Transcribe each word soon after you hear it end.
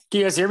Can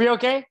you guys hear me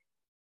okay?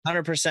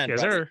 100%. Yes, brother.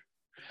 sir.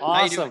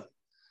 Awesome.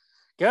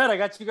 Good. I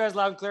got you guys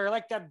loud and clear. I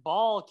like that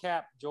ball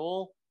cap,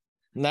 Joel.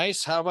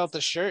 Nice. How about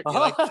the shirt? You Oh,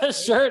 like the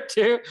shirt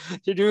too.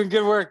 You're doing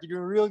good work. You're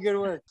doing real good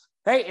work.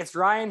 Hey, it's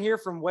Ryan here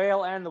from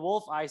Whale and the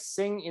Wolf. I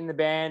sing in the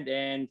band,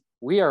 and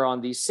we are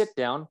on the Sit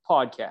Down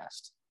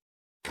podcast.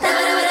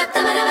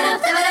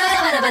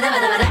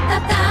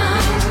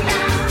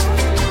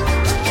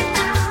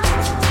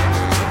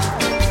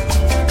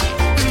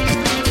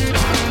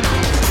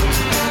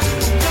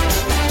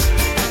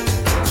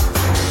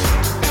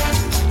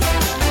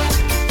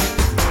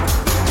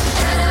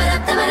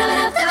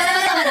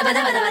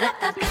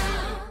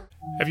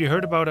 Have you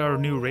heard about our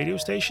new radio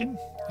station?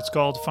 It's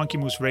called Funky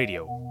Moose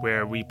Radio,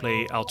 where we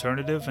play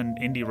alternative and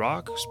indie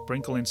rock,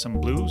 sprinkle in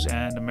some blues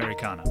and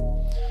Americana.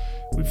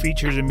 We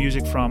feature the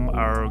music from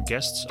our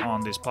guests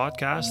on this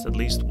podcast at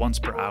least once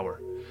per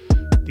hour.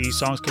 These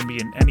songs can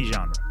be in any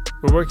genre.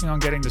 We're working on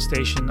getting the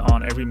station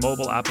on every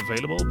mobile app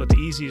available, but the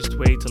easiest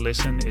way to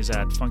listen is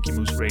at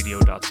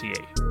funkymooseradio.ca.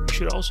 You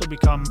should also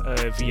become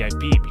a VIP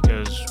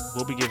because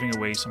we'll be giving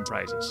away some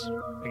prizes.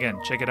 Again,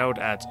 check it out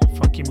at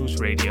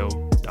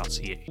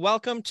funkymooseradio.ca.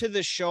 Welcome to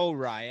the show,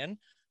 Ryan.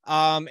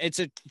 It's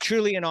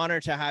truly an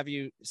honor to have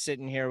you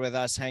sitting here with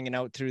us, hanging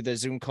out through the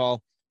Zoom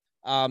call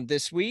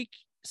this week.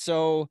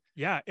 So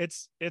yeah,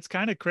 it's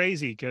kind of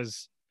crazy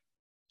because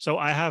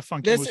I have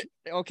Funky Moose.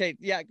 Okay,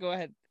 yeah, go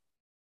ahead.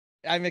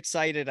 I'm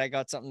excited. I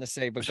got something to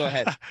say, but go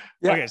ahead.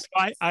 Yeah. Okay, so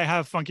I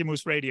have Funky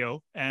Moose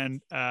Radio,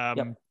 and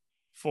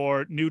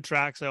for new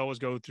tracks, I always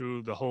go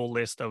through the whole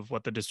list of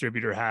what the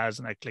distributor has,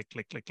 and I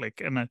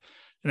click, and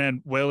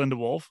then Whale and the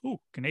Wolf,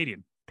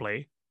 Canadian,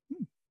 play.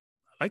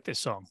 I like this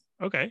song.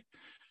 Okay,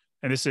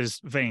 and this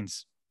is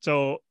Veins.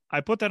 So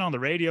I put that on the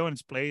radio, and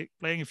it's playing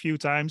a few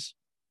times,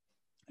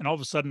 and all of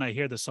a sudden I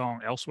hear the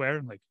song elsewhere.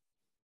 I'm like,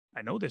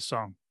 I know this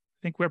song.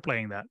 I think we're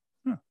playing that.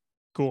 Huh,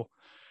 cool.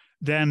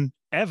 Then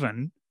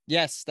Evan.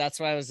 Yes, that's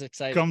why I was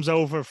excited. Comes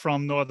over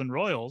from Northern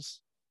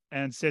Royals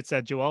and sits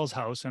at Joel's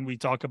house, and we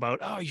talk about,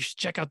 you should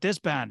check out this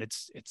band.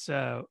 It's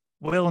Whale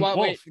and Wolf.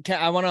 Wait,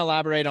 I want to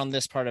elaborate on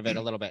this part of it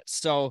a little bit.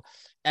 So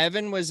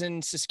Evan was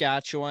in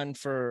Saskatchewan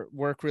for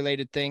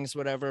work-related things,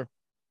 whatever,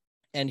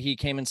 and he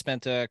came and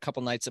spent a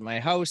couple nights at my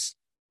house.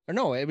 Or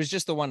no, it was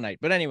just the one night.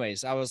 But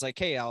anyways, I was like,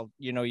 hey,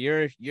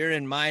 you're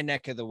in my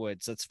neck of the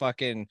woods. Let's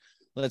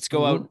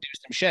go out and do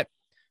some shit.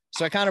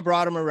 So I kind of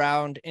brought him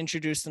around,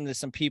 introduced him to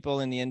some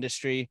people in the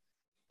industry,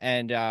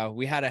 and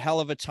we had a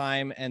hell of a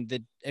time.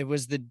 And it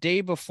was the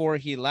day before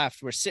he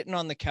left. We're sitting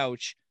on the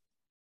couch,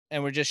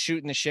 and we're just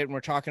shooting the shit, and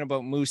we're talking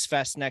about Moose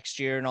Fest next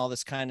year and all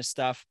this kind of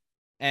stuff.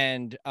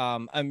 And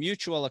a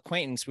mutual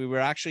acquaintance, we were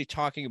actually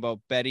talking about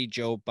Betty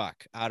Jo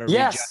Buck out of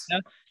Regina.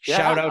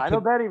 Shout out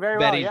to Betty very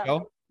Betty well.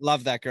 Jo.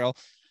 Love that girl.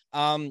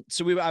 I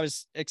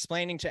was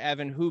explaining to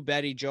Evan who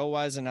Betty Jo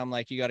was, and I'm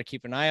like, you got to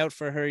keep an eye out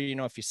for her. You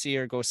know, if you see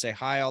her, go say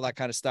hi, all that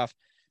kind of stuff.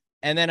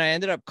 And then I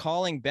ended up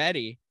calling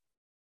Betty.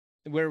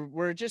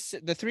 We're just,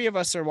 the three of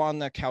us are on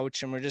the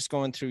couch, and we're just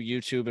going through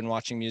YouTube and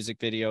watching music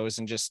videos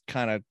and just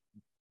kind of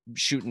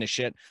shooting the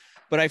shit.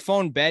 But I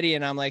phoned Betty,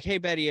 and I'm like, hey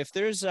Betty, if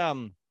there's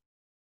a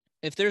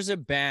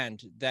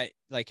band that,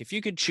 like, if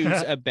you could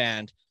choose a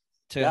band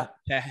to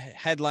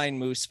headline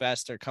Moose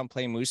Fest or come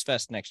play Moose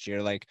Fest next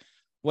year, like,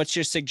 what's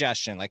your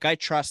suggestion? Like, I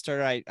trust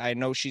her. I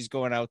know she's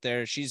going out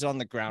there. She's on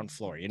the ground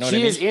floor. You know what I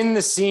mean? She is in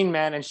the scene,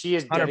 man, and she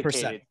is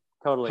dedicated.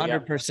 100%. Totally.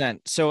 100%.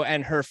 So,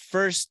 and her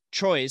first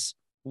choice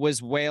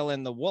was Whale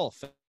and the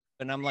Wolf.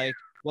 And I'm like,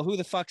 well, who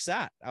the fuck's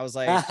that? I was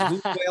like,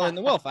 who's Whale and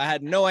the Wolf? I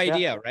had no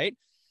idea, right?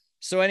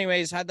 So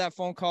anyways, had that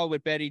phone call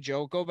with Betty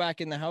Jo, go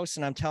back in the house,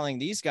 and I'm telling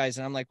these guys,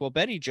 and I'm like, well,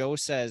 Betty Jo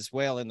says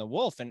Whale and the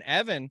Wolf. And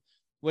Evan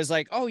was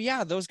like, oh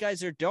yeah, those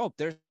guys are dope.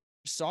 They're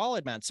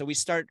solid, man. So we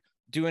start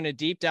doing a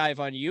deep dive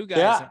on you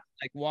guys, and,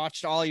 like,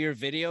 watched all your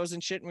videos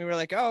and shit, and we were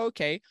like, oh,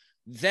 okay.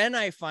 Then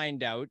I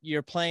find out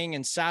you're playing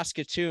in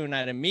Saskatoon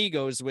at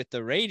Amigos with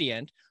the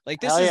Radiant.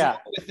 Like, this is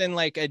within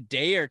like a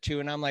day or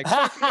two, and I'm like,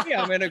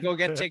 yeah, I'm gonna go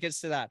get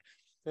tickets to that.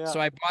 So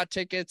I bought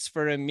tickets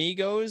for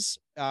Amigos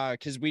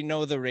because we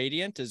know the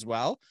Radiant as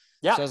well.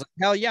 So I was like,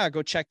 hell yeah,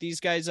 go check these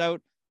guys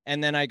out.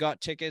 And then I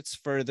got tickets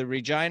for the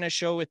Regina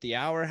show with the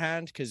Hour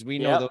Hand because we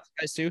know those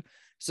guys too.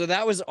 So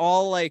that was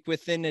all like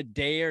within a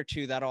day or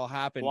two that all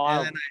happened. Wow.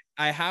 And then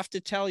I have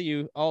to tell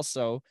you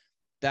also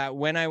that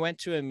when I went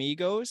to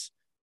Amigos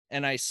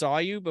and I saw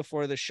you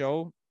before the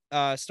show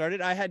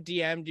started, I had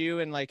DM'd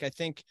you, and like, I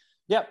think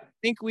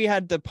we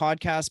had the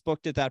podcast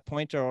booked at that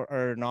point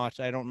or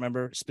not. I don't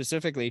remember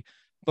specifically.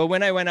 But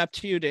when I went up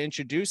to you to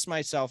introduce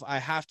myself, I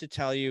have to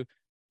tell you,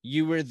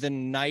 you were the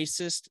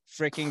nicest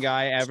freaking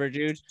guy ever,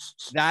 dude.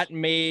 That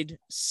made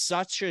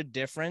such a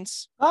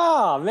difference.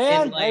 Oh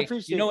man, like, I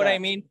appreciate what I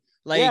mean?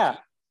 Like,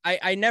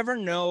 I never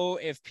know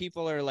if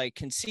people are like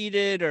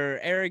conceited or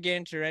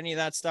arrogant or any of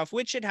that stuff,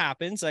 which it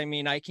happens. I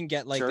mean, I can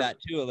get like that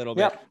too a little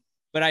bit.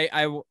 But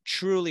I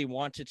truly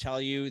want to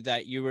tell you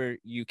that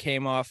you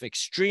came off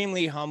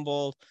extremely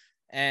humble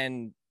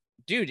and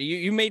dude,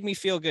 you made me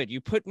feel good.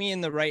 You put me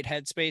in the right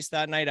headspace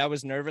that night. I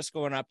was nervous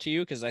going up to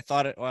you because I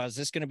thought, well, is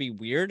this going to be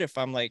weird if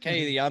I'm like,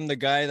 hey, I'm the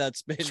guy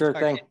that's been Sure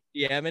thing.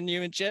 DMing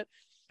you and shit.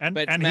 And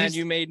man,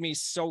 you made me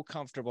so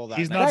comfortable that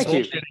he's night. not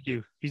bullshitting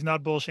you. He's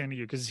not bullshitting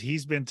you because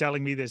he's been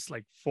telling me this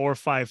like 4 or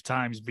 5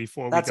 times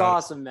before. That's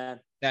awesome, man.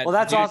 Well,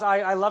 that's awesome.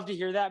 I love to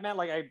hear that, man.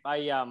 Like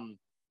I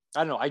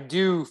don't know. I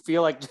do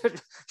feel like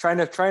trying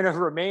to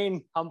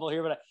remain humble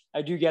here, but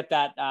I do get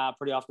that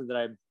pretty often that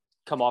I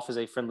come off as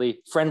a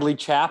friendly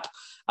chap.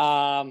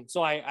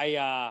 So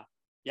I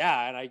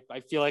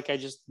feel like I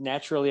just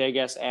naturally, I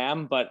guess,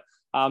 am. But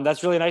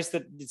that's really nice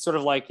that it's sort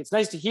of like, it's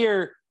nice to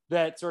hear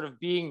that sort of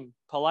being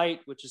polite,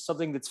 which is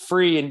something that's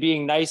free, and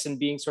being nice and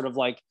being sort of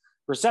like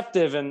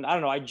receptive. And I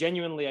don't know, I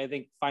genuinely, I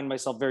think, find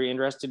myself very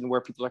interested in where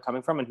people are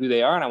coming from and who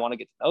they are. And I want to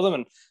get to know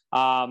them.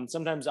 And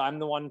sometimes I'm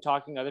the one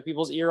talking other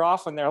people's ear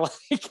off when they're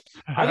like,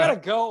 I gotta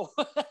go.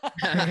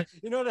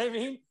 You know what I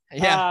mean?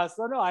 Yeah.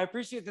 So no, I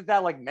appreciate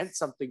that like meant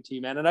something to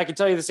you, man. And I can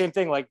tell you the same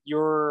thing. Like,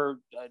 you're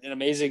an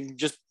amazing,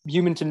 just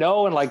human to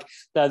know. And like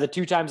the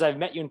 2 times I've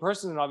met you in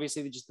person, and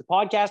obviously just the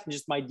podcast and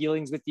just my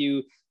dealings with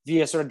you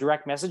via sort of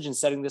direct message and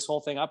setting this whole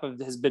thing up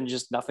has been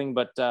just nothing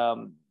but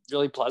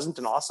really pleasant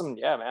and awesome.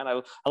 Yeah, man.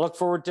 I look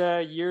forward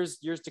to years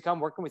to come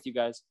working with you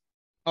guys.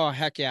 Oh,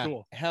 heck yeah.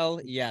 Cool. Hell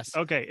yes.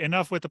 Okay,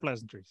 enough with the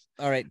pleasantries.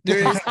 All right.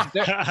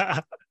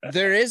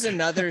 There is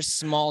another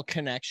small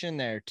connection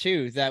there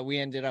too that we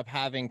ended up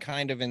having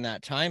kind of in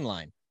that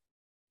timeline.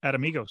 At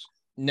Amigos.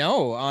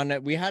 No,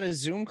 we had a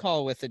Zoom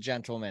call with a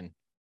gentleman.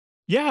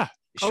 Yeah.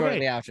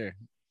 Shortly after.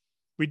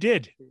 We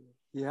did.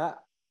 Yeah.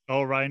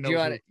 Oh, Ryan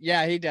knows.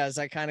 Yeah, he does.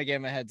 I kind of gave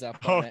him a heads up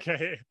on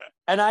it.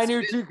 And I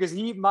knew too, because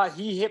he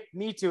hit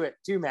me to it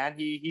too, man.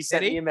 He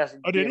sent me a message.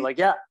 Oh, did he? Like,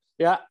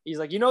 yeah. He's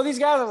like, you know these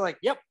guys? I was like,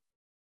 yep.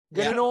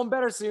 Gonna know them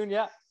better soon.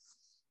 Yeah.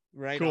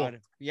 Right. Cool. On.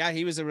 Yeah,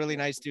 he was a really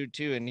nice dude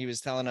too, and he was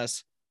telling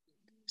us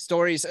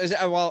stories.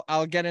 Well,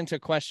 I'll get into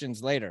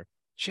questions later.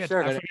 Shit,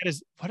 sure, I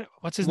forget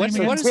what's his name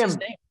again? What is his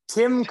name?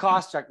 Tim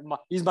Koschuk.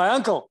 He's my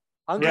uncle.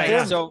 Right.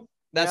 Tim. So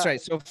that's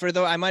right. So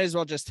I might as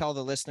well just tell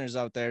the listeners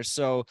out there.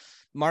 So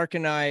Mark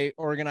and I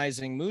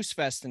organizing Moose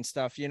Fest and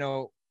stuff, you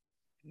know,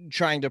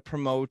 trying to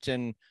promote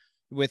and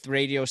with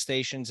radio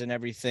stations and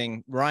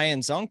everything.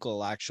 Ryan's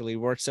uncle actually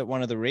works at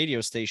one of the radio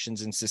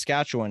stations in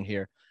Saskatchewan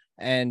here.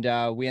 And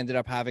we ended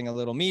up having a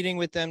little meeting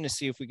with them to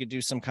see if we could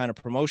do some kind of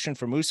promotion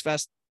for Moose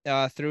Fest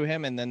through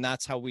him. And then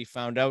that's how we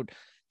found out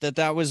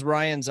that was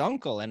Ryan's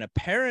uncle. And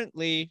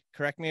apparently,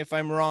 correct me if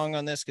I'm wrong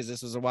on this, because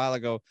this was a while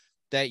ago,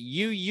 that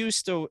you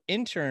used to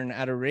intern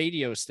at a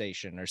radio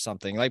station or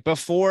something, like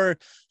before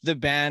the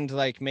band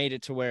like made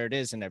it to where it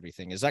is and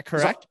everything. Is that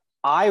correct? So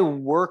I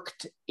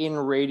worked in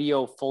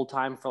radio full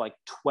time for like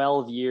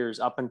 12 years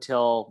up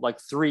until like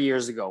 3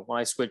 years ago when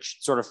I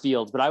switched sort of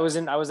fields. But I was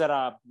at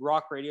a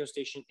rock radio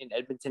station in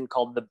Edmonton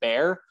called The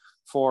Bear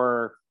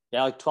for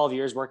like 12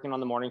 years working on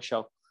the morning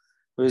show.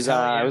 It was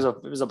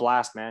it was a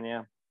blast, man.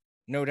 Yeah.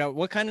 No doubt.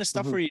 What kind of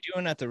stuff were you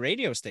doing at the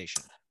radio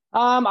station?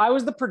 I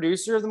was the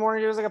producer of the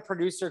morning. It was like a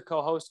producer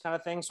co-host kind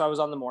of thing. So I was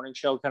on the morning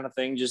show kind of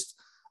thing. Just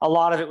a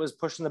lot of it was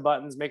pushing the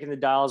buttons, making the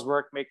dials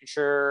work, making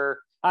sure,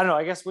 I don't know.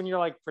 I guess when you're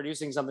like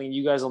producing something,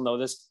 you guys will know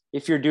this.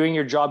 If you're doing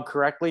your job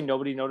correctly,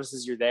 nobody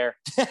notices you're there.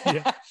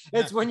 Yeah.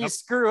 It's when you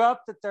screw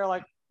up that they're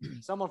like,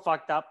 someone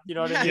fucked up. You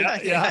know what I mean?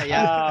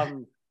 Yeah.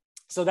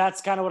 So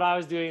that's kind of what I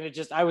was doing.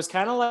 I was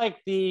kind of like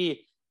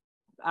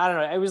I don't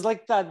know. It was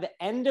like the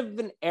end of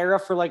an era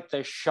for like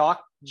the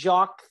shock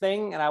jock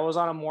thing. And I was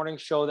on a morning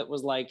show that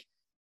was like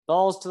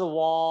balls to the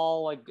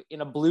wall, like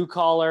in a blue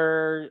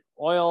collar,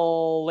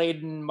 oil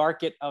laden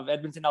market of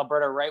Edmonton,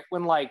 Alberta, right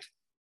when like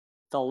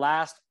the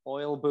last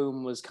oil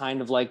boom was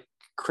kind of like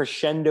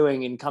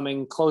crescendoing and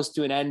coming close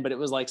to an end. But it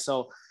was like,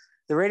 so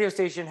the radio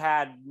station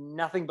had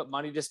nothing but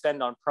money to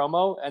spend on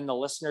promo, and the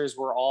listeners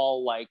were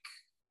all like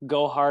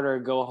go hard or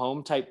go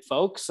home type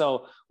folks.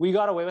 So we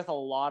got away with a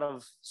lot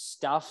of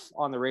stuff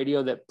on the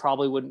radio that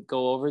probably wouldn't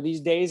go over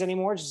these days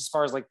anymore, just as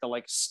far as like the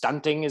like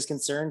stunting is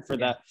concerned for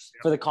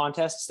the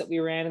contests that we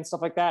ran and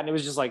stuff like that. And it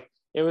was just like,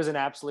 it was an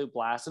absolute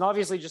blast. And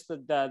obviously just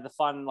the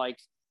fun, like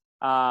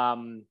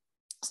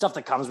stuff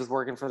that comes with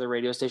working for the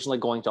radio station, like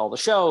going to all the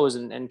shows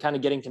and kind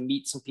of getting to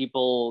meet some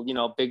people, you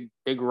know,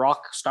 big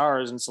rock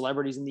stars and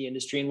celebrities in the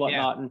industry and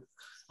whatnot. And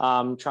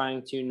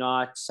trying to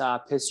not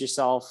piss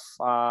yourself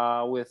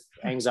with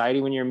anxiety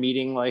when you're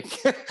meeting like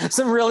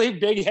some really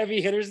big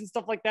heavy hitters and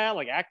stuff like that.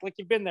 Like act like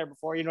you've been there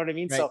before, you know what I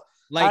mean? Right. So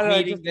like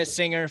meeting the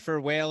singer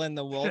for Whale and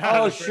the Wolf.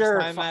 Oh, the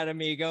sure. First time at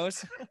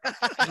Amigos.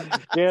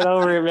 Get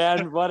over it,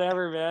 man.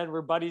 Whatever, man.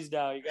 We're buddies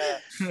now. You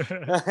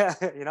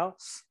gotta, you know.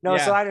 No.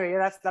 Yeah. So anyway,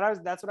 that's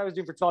what I was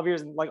doing for 12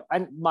 years. And like,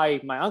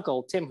 my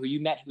uncle Tim, who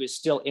you met, who is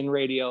still in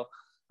radio,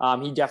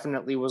 he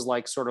definitely was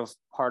like sort of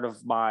part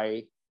of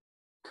my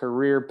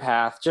career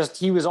path. Just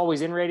he was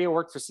always in radio,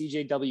 worked for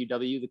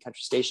CJWW, the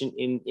country station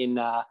in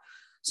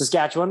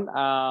Saskatchewan,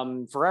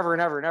 forever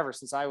and ever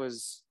since I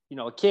was, you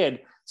know, a kid.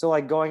 So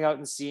like going out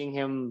and seeing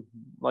him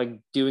like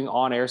doing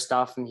on-air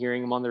stuff and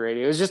hearing him on the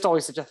radio, it was just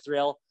always such a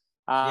thrill.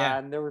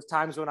 And there was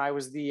times when I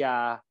was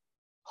the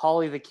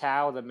Holly the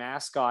cow, the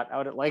mascot,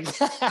 out at like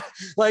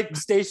like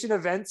station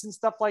events and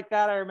stuff like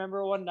that. I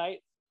remember one night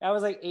I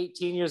was like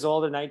 18 years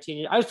old or 19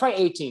 years. I was probably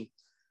 18.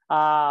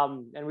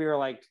 And we were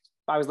like,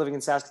 I was living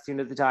in Saskatoon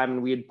at the time,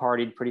 and we had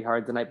partied pretty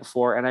hard the night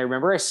before. And I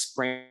remember I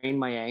sprained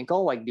my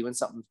ankle, like doing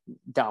something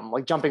dumb,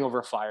 like jumping over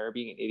a fire,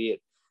 being an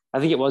idiot. I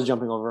think it was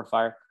jumping over a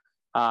fire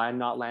and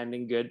not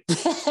landing good.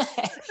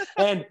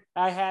 And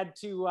I had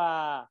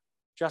to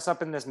dress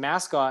up in this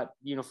mascot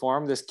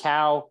uniform, this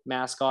cow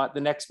mascot,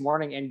 the next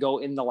morning and go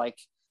in the like,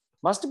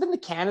 must have been the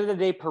Canada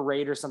Day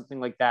parade or something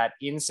like that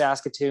in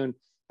Saskatoon.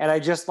 And I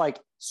just like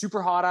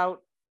super hot out,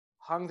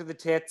 hung to the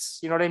tits,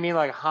 you know what I mean?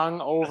 Like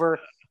hung over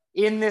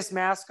in this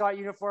mascot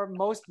uniform.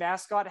 Most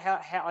mascot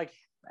like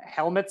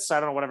helmets, I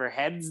don't know, whatever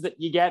heads that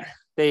you get,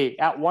 they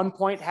at one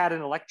point had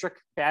an electric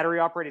battery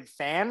operated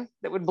fan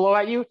that would blow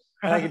at you.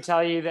 And I can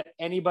tell you that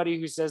anybody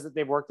who says that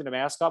they've worked in a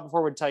mascot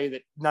before would tell you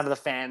that none of the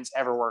fans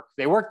ever worked.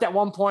 They worked at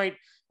one point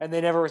and they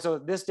never. So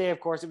this day,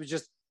 of course, it was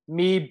just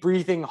me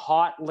breathing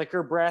hot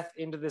liquor breath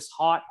into this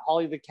hot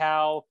Holly the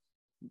cow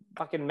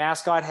fucking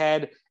mascot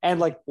head and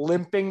like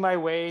limping my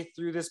way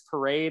through this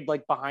parade,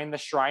 like behind the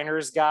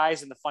Shriners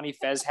guys and the funny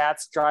fez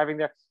hats driving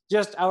there.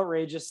 Just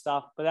outrageous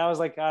stuff. But that was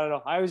like, I don't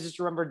know. I always just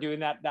remember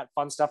doing that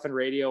fun stuff in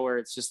radio where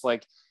it's just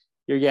like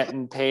you're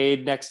getting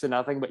paid next to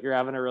nothing, but you're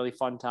having a really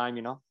fun time,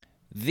 you know?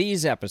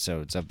 These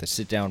episodes of the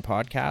Sit Down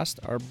Podcast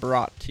are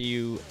brought to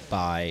you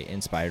by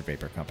Inspired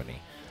Vapor Company.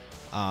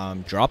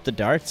 Drop the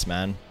darts,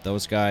 man.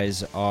 Those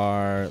guys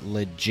are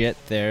legit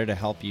there to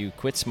help you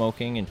quit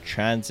smoking and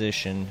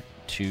transition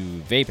to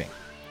vaping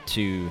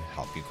to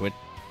help you quit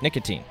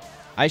nicotine.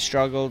 I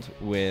struggled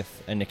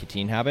with a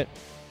nicotine habit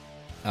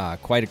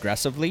quite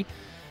aggressively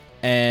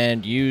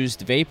and used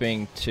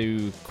vaping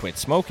to quit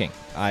smoking.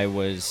 I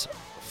was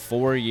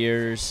 4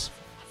 years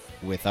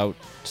without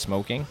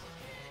smoking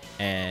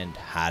and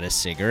had a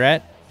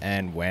cigarette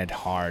and went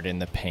hard in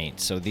the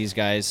paint. So these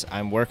guys,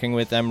 I'm working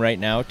with them right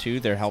now too.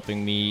 They're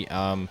helping me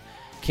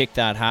kick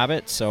that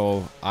habit.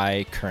 So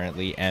I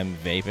currently am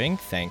vaping.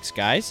 Thanks,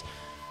 guys,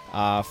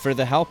 for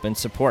the help and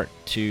support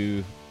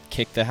to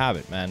kick the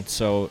habit, man.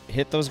 So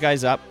hit those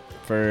guys up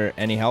for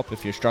any help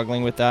if you're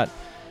struggling with that.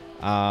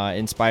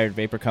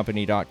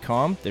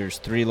 InspiredVaporCompany.com. There's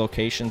 3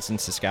 locations in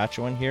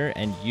Saskatchewan here,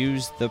 and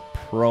use the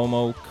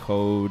promo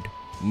code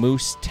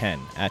Moose10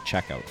 at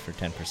checkout for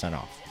 10%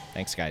 off.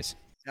 Thanks, guys.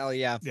 Hell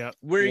yeah.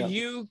 Were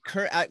you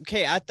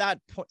at that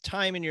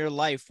time in your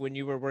life when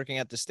you were working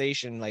at the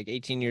station, like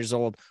 18 years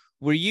old,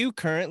 were you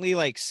currently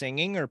like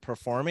singing or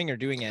performing or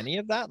doing any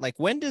of that? Like,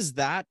 when does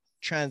that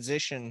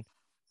transition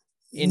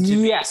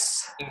into being,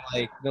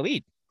 like the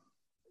lead?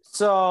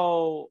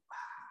 So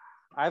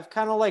I've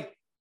kind of like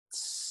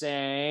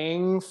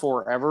sang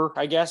forever,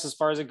 I guess, as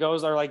far as it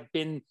goes. Or like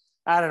been,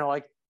 I don't know,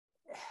 like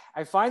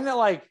I find that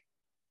like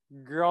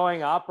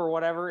growing up or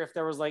whatever, if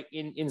there was like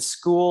in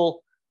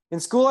school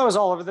I was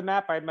all over the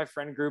map. I had my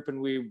friend group and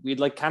we'd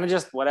like kind of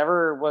just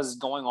whatever was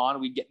going on,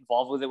 we'd get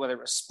involved with it, whether it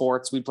was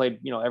sports. We played,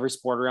 you know, every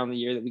sport around the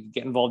year that we could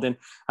get involved in.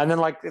 And then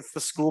like if the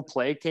school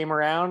play came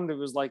around, it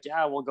was like,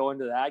 yeah, we'll go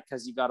into that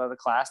because you got out of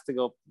class to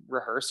go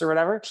rehearse or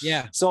whatever.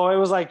 Yeah. So it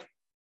was like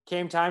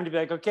came time to be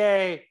like,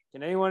 okay,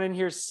 can anyone in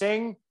here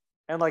sing?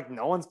 And like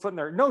no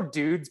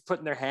dudes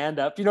putting their hand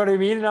up. You know what I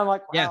mean? And I'm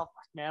like, wow,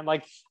 man,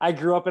 like I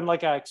grew up in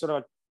like a sort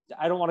of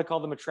I don't want to call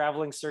them a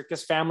traveling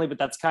circus family, but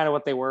that's kind of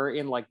what they were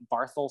in like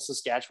Barthol,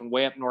 Saskatchewan,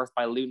 way up north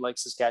by Loon Lake,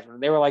 Saskatchewan.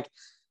 They were like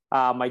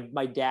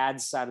my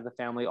dad's side of the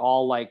family,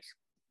 all like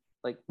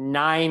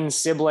 9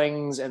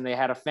 siblings, and they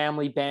had a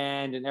family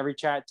band. And every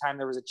time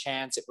there was a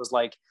chance, it was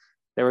like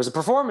there was a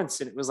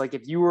performance, and it was like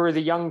if you were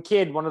the young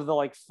kid, one of the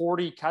like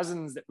 40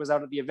 cousins that was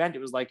out at the event,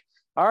 it was like,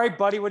 all right,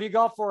 buddy, what do you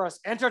got for us?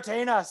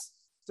 Entertain us.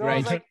 So I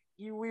was like,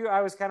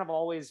 I was kind of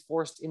always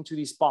forced into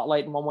the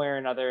spotlight in one way or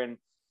another, and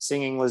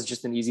singing was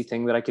just an easy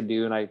thing that I could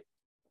do. And I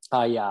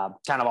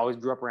kind of always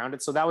grew up around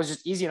it. So that was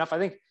just easy enough. I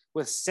think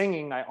with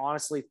singing, I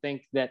honestly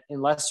think that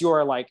unless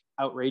you're like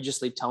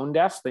outrageously tone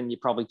deaf, then you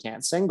probably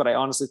can't sing. But I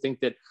honestly think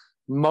that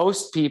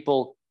most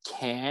people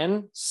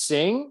can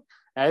sing.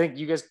 And I think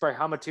you guys probably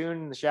hum a tune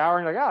in the shower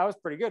and you're like, oh, that was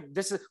pretty good.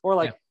 This is, or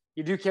like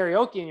you do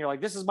karaoke and you're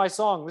like, this is my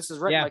song. This is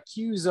right in my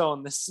cue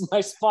zone. This is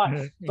my spot.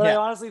 But I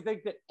honestly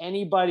think that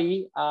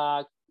anybody,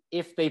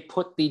 if they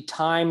put the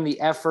time, the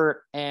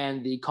effort,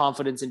 and the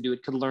confidence into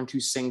it, could learn to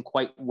sing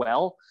quite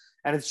well.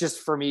 And it's just,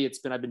 for me,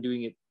 I've been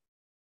doing it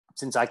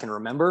since I can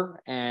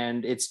remember,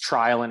 and it's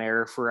trial and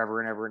error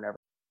forever and ever and ever.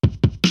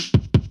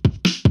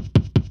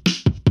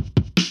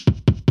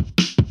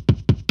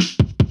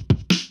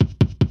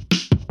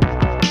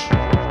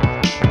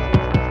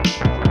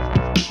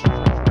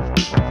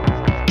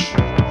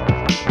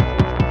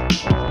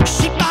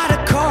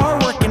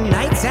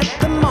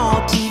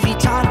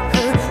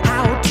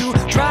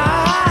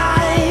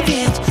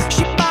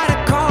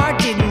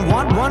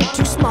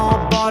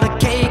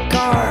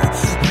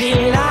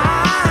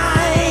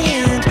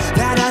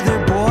 That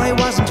other boy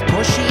wasn't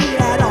pushy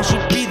at all.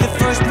 She'd be the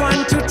first one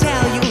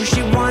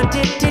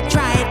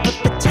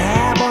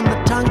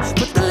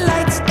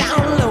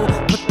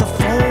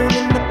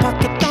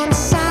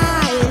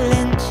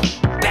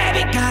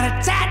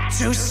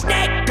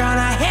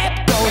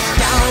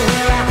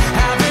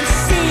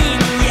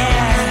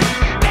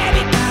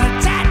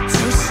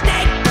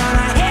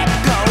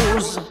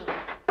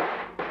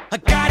I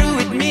gotta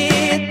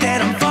admit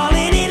that I'm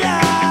falling in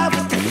love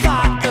with the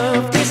thought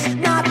of this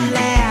not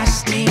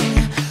lasting.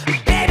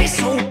 Baby,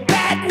 so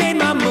bad, made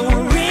my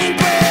mood ring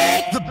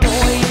break. The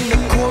boy in the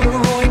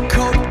corduroy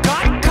coat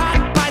got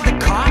caught by the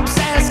cops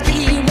as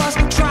he was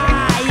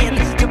trying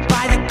to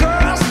buy the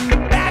girls in the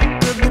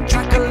back of the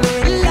truck a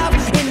little love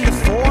in the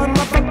form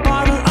of a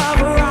bottle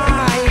of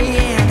rye.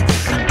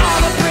 And all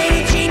the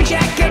pretty jean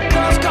jacket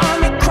girls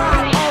gonna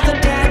cry. All the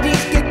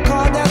daddies get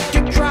called out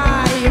to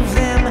drive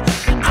them.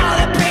 All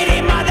the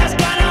pretty mothers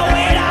gonna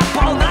wait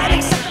up all night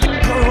except the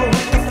girl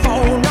with the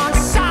phone on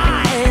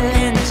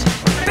silent.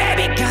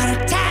 Baby got a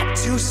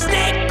tattoo,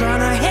 snake on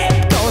her hip,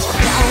 goes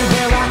down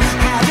where I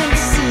haven't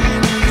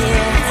seen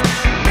yet.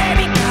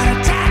 Baby got a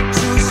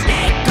tattoo,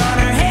 snake on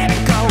her hip,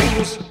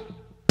 goes.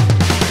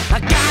 I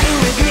gotta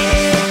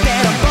admit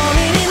that I'm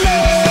falling in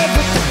love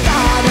with the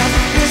thought of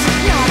this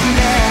not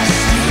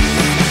lasting.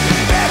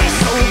 Baby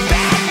so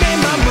bad, made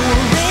my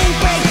mood ring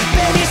break.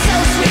 Baby so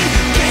sweet,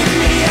 give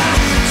me a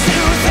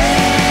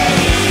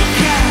toothache.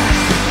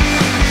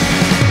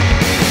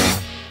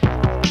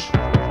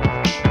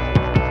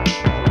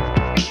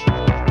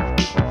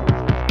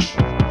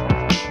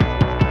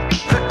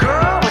 The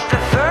girl with the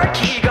third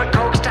key got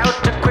coaxed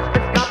out to quit,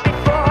 but not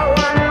before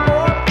one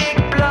more big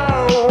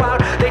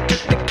blowout. They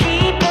took the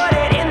key, put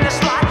it in the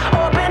slot,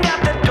 opened up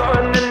the door,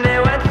 and then they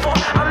went for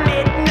a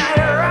midnight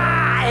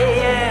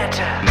riot.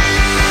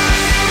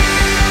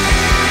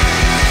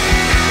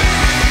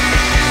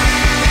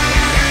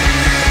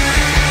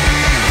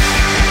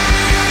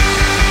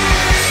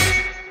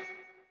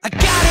 I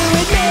gotta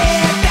admit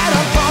that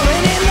I'm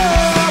falling in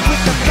love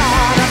with the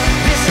thought of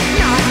this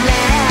not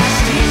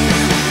lasting.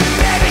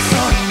 Baby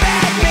so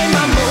bad, made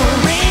my mood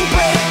ring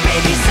break.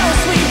 Baby so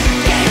sweet,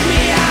 gave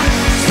me a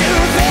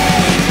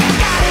toothache. I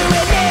gotta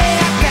admit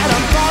that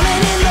I'm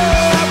falling in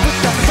love with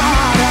the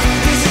thought of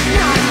this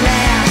not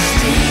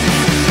lasting.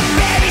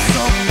 Baby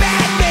so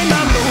bad, made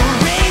my mood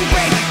ring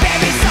break.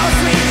 Baby so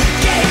sweet,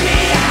 gave me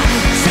a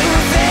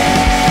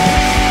toothache.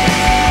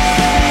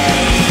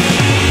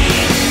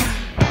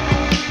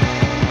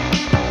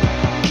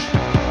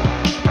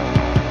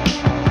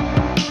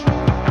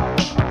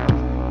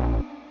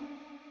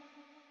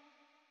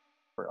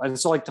 And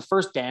so like the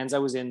first bands I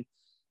was in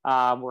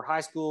were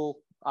high school,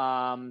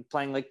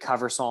 playing like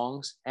cover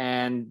songs,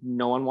 and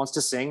no one wants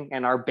to sing.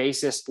 And our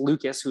bassist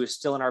Lucas, who is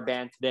still in our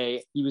band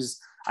today,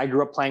 I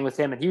grew up playing with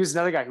him, and he was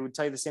another guy who would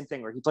tell you the same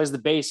thing, where he plays the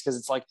bass because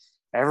it's like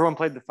everyone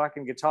played the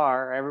fucking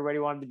guitar, everybody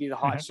wanted to be the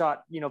hot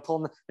shot,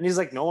 pulling and he's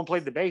like, no one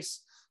played the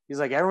bass. He's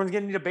like, everyone's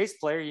gonna need a bass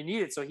player, you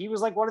need it. So he was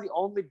like one of the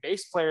only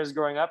bass players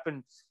growing up,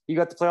 and he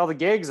got to play all the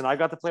gigs, and I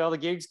got to play all the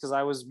gigs because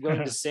I was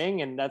willing to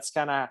sing, and that's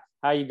kind of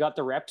how you got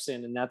the reps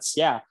in. And that's,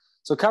 yeah.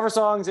 So cover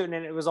songs, and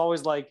it was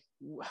always like,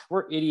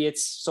 we're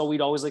idiots, so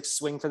we'd always like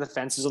swing for the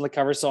fences on the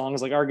cover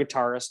songs, like our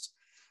guitarist,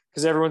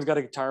 because everyone's got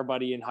a guitar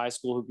buddy in high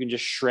school who can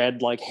just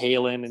shred like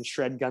Halen and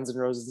shred Guns N'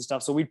 Roses and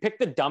stuff. So we'd pick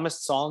the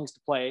dumbest songs to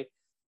play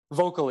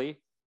vocally.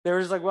 They were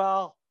just like,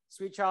 well,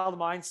 Sweet Child of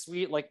Mine,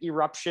 sweet, like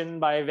Eruption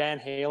by Van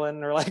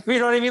Halen, or like, you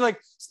know what I mean? Like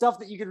stuff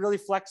that you could really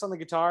flex on the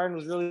guitar and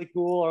was really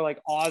cool, or like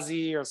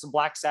Ozzy or some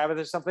Black Sabbath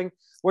or something,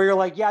 where you're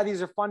like, yeah,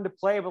 these are fun to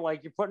play, but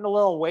like you're putting a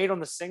little weight on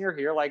the singer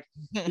here. Like,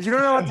 you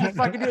don't know what to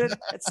fucking do.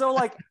 It's so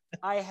like,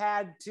 I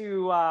had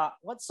to,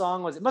 what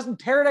song was it? It must have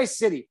been Paradise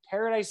City.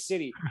 Paradise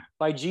City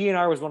by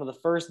GNR was one of the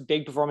first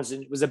big performances.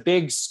 It was a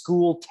big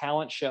school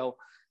talent show,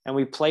 and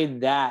we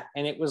played that,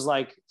 and it was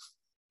like,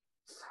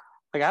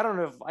 I don't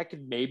know if I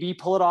could maybe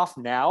pull it off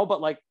now,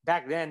 but like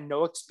back then,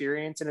 no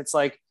experience. And it's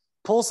like,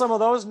 pull some of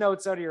those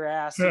notes out of your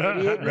ass. You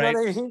idiot, you Right. know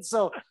what I mean?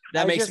 So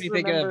That I makes just me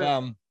think remember-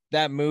 of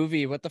that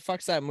movie. What the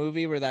fuck's that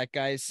movie where that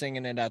guy's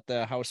singing it at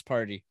the house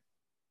party?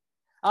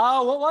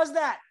 Oh, what was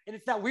that? And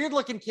it's that weird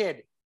looking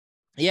kid.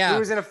 Yeah, He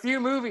was in a few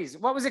movies.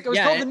 What was it? It was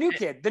Yeah, called The New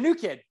Kid. The New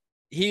Kid.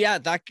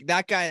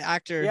 that guy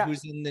actor Yeah.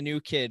 who's in The New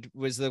Kid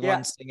was the Yeah.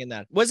 one singing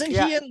that. Wasn't he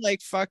Yeah. in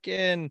like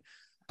fucking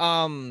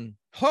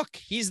Hook?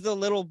 He's the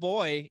little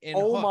boy in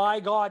Oh Hook. my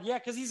God. Yeah.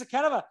 Cause he's a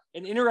kind of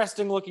an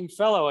interesting looking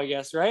fellow, I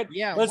guess. Right.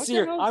 Yeah, Let's what see the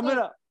here. hell's I'm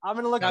that?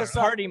 going to look That this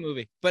up. party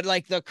movie, but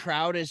like the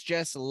crowd is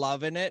just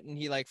loving it, and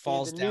he like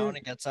falls The down New-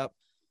 and gets up.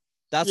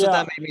 That's what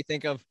Yeah. that made me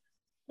think of.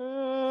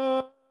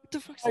 Uh, What the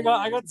fuck's I that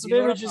got movie? some Do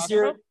you know what I'm images talking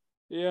here. about?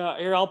 Yeah.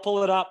 Here, I'll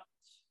pull it up.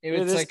 It Look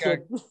at was this like a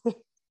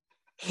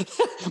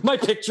kid. My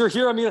picture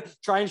here. I'm gonna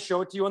try and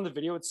show it to you on the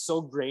video. It's so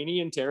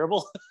grainy and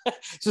terrible.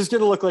 It's just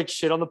gonna look like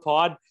shit on the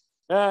pod.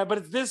 But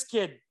it's this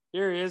kid.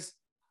 Here he is.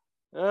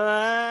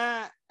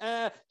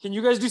 Can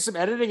you guys do some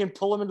editing and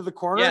pull him into the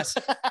corner? Yes.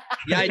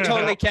 Yeah, I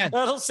totally can.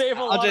 That'll save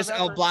a lot.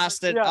 I'll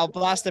blast it. Yeah. I'll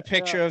blast a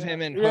picture Yeah, of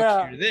him in Hook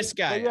yeah. here. This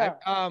guy. Yeah.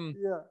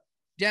 Yeah.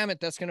 Damn it,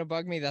 that's gonna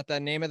bug me that the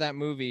name of that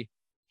movie,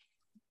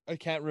 I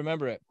can't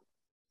remember it.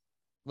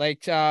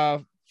 Like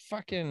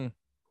fucking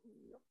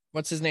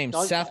what's his name?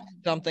 Don't- Seth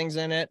something's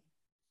in it.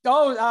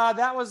 Oh,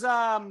 that was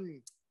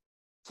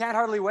Can't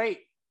Hardly Wait.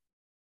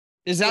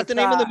 Is that With, the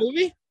name of the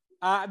movie?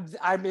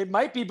 It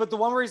might be, but the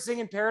one where he's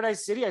singing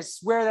Paradise City, I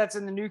swear that's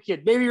in The New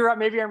Kid. Maybe you're right.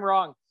 Maybe I'm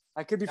wrong.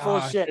 I could be full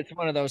of shit. It's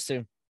one of those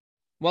two.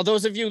 Well,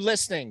 those of you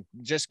listening,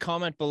 just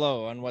comment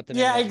below on what the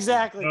name Yeah, of it is.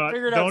 exactly.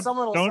 Figure it out.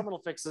 Someone don't- will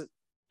fix it.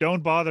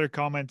 Don't bother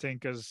commenting,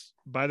 because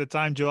by the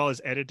time Joel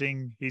is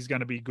editing, he's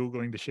gonna be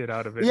Googling the shit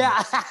out of it.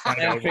 Yeah. Find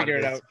Yeah, what figure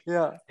it is. out.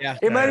 Yeah. Yeah.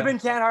 It might have Yeah. been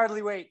Can't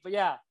Hardly Wait, but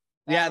yeah.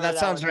 Yeah, that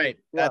sounds one. right.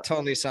 Yeah. That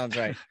totally sounds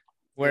right.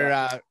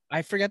 Where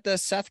I forget the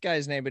Seth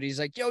guy's name, but he's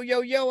like, yo,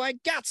 I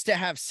gots to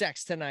have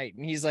sex tonight.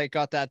 And he's like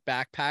got that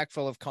backpack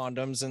full of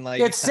condoms and like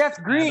It's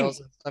Seth Green. candles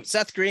and stuff.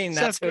 Seth Green,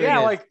 that's Seth who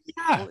Yeah, it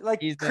is.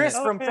 like He's the- Chris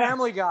Oh, from yeah.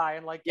 Family Guy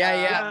and like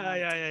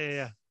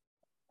Yeah.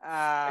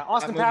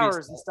 Austin movie's Powers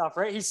and called. stuff,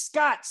 right? He's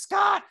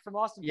Scott from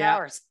Austin Yeah.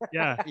 Powers.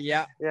 Yeah.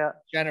 Yeah, Yeah.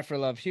 Jennifer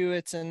Love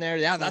Hewitt's in there.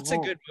 Yeah, that's a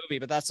Mhm. good movie,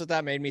 but that's what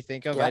that made me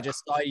think of. Yeah. I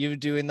just saw you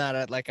doing that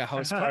at like a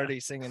house party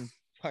singing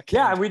fucking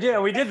Yeah, we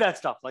did that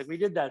stuff. Like we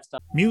did that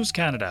stuff. Muse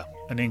Canada,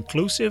 an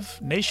inclusive,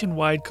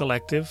 nationwide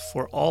collective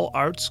for all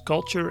arts,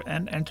 culture,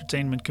 and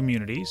entertainment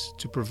communities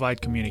to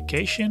provide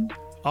communication,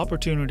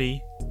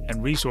 opportunity,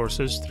 and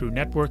resources through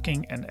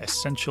networking and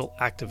essential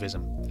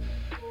activism.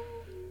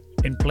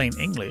 In plain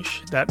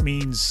English, that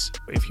means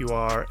if you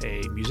are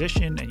a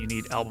musician and you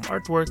need album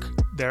artwork,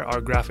 there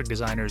are graphic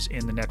designers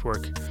in the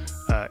network.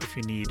 If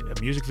you need a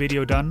music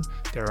video done,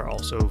 there are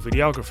also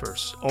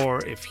videographers.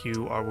 Or if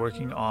you are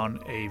working on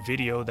a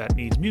video that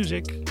needs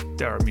music,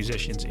 there are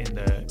musicians in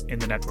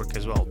the network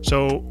as well.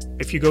 So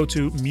if you go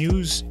to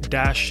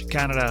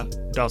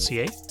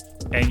muse-canada.ca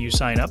and you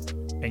sign up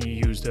and you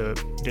use the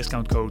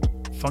discount code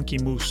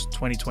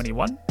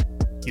FunkyMoose2021,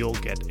 you'll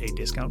get a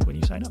discount when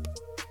you sign up.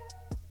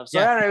 So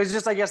yeah, it was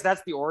just, I guess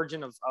that's the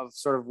origin of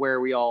sort of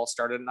where we all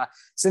started. And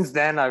since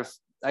then,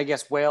 I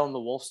guess Whale and the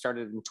Wolf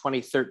started in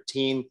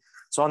 2013.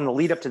 So on the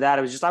lead up to that,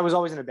 I was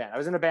always in a band. I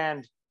was in a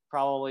band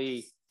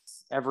probably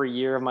every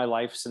year of my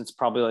life since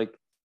probably like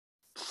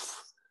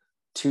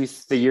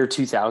the year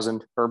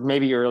 2000 or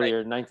maybe earlier,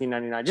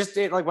 1999. Just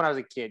like when I was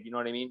a kid, you know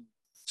what I mean?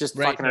 Just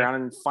fucking around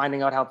and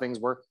finding out how things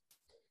work.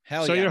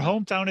 Hell so yeah. your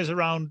hometown is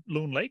around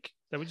Loon Lake? Is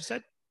that what you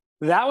said?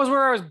 That was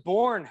where I was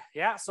born.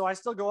 Yeah. So I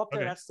still go up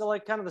there. Okay. That's still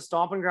like kind of the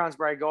stomping grounds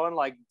where I go and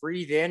like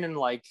breathe in and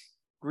like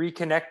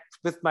reconnect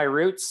with my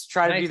roots.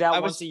 Try to do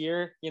that once a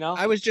year, you know?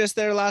 I was just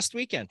there last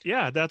weekend.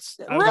 Yeah, that's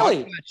Really?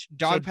 Dog So Patch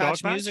Dog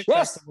Patch? Music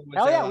Yes. Festival was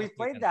Hell there yeah. last We've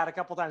played weekend. that a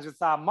couple times with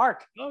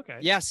Mark. okay.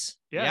 Yes.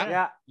 Yeah.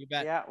 Yeah. You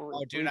bet. Yeah.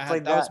 Oh, dude, we that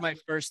played was my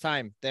first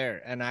time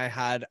there, and I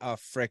had a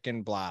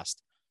freaking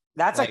blast.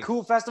 That's like- a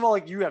cool festival.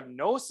 Like you have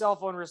no cell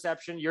phone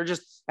reception. You're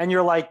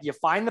like, you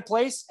find the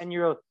place and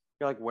you're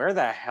like, where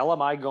the hell am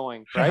I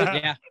going?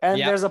 Right. Yeah. And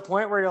Yeah. there's a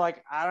point where you're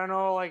like, I don't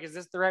know, like, is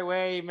this the right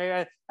way?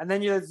 Maybe. And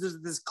then there's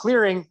this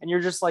clearing and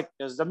you're just like,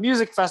 there's a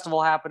music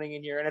festival happening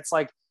in here. And it's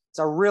like, it's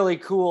a really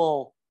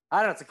cool, I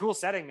don't know, it's a cool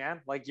setting,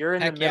 man. Like you're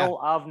in Heck the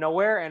middle of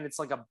nowhere and it's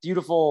like a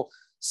beautiful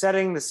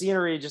setting, the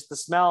scenery, just the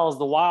smells,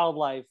 the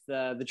wildlife,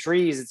 the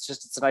trees.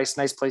 It's a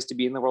nice place to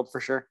be in the world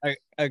for sure.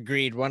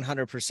 Agreed,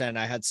 100%.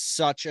 I had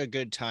such a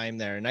good time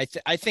there, and I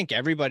think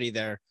everybody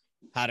there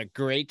had a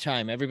great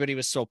time. Everybody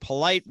was so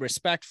polite,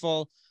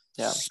 respectful.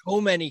 Yeah.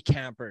 So many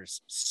campers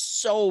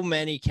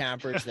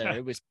there.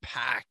 It was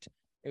packed.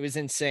 It was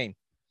insane.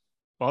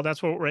 Well,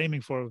 that's what we're aiming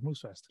for with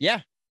Moose Fest.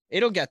 Yeah,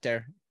 it'll get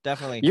there.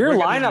 Definitely. Your We're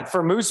gonna lineup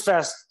for Moose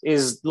Fest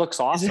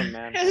looks awesome,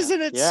 man.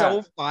 Isn't it Yeah.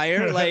 so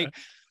fire? Like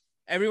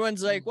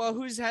everyone's like, well,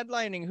 who's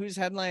headlining?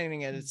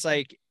 And it's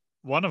like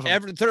One of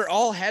them. they're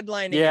all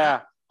headlining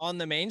Yeah. on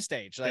the main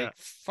stage. Like, Yeah.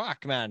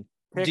 fuck, man.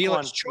 Pick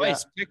Dealer's one.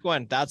 choice. Pick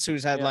one. That's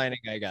who's headlining,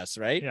 I guess,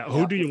 right? Yeah.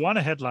 Who do you want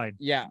to headline?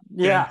 Yeah.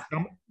 Yeah.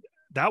 Then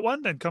that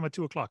one, then come at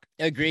 2:00.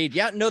 Agreed.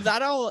 Yeah, no,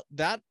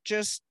 that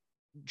just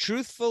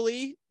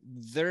truthfully,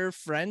 they're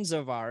friends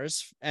of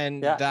ours,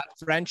 and Yeah. that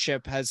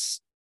friendship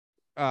has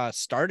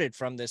started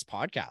from this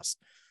podcast.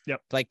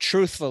 Yep. Like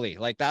truthfully,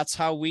 like that's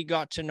how we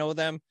got to know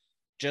them,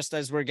 just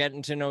as we're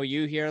getting to know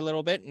you here a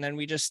little bit, and then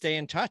we just stay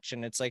in touch.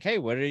 And it's like, hey,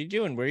 what are you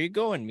doing? Where are you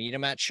going? Meet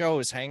them at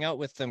shows, hang out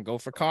with them, go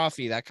for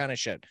coffee, that kind of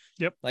shit.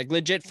 Yep. Like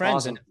legit friends.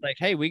 Awesome. And it's like,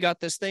 hey, we got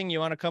this thing. You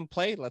want to come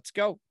play? Let's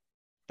go.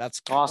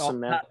 That's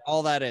Awesome, man.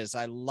 all that is.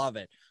 I love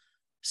it.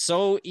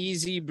 So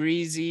easy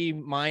breezy,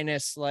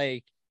 minus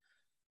like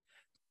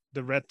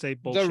The red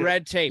tape bullshit. the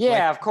red tape.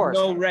 Yeah, like, of course.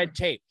 no red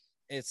tape.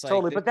 It's like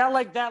Totally. But that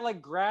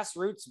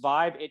grassroots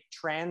vibe, it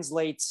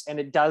translates and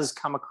it does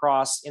come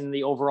across in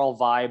the overall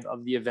vibe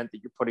of the event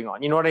that you're putting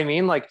on. You know what I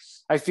mean? Like,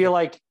 I feel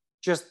like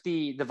just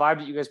the vibe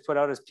that you guys put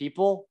out as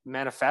people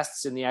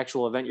manifests in the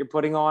actual event you're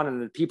putting on,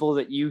 and the people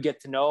that you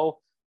get to know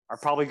are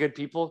probably good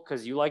people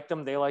because you like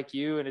them, they like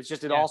you. And it's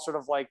just, it all sort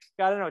of like,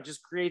 I don't know, it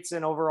just creates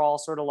an overall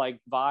sort of like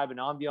vibe and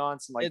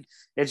ambiance. And like,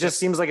 it just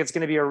seems like it's going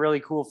to be a really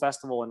cool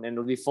festival, and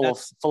it'll be full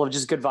of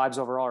just good vibes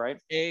overall. Right.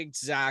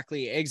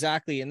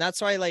 Exactly. And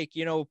that's why, like,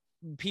 you know,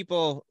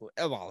 people,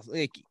 well,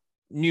 like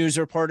news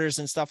reporters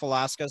and stuff will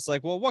ask us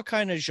like, well, what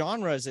kind of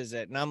genres is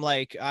it? And I'm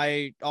like,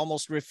 I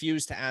almost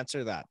refuse to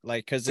answer that,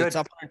 like, because it's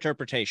up for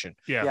interpretation.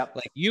 Yeah. Yep.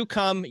 Like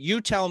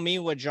you tell me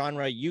what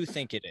genre you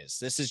think it is.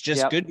 This is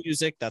just Yep. good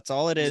music. That's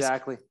all it is.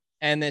 Exactly.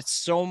 And it's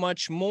so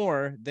much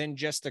more than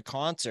just a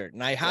concert.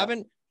 And I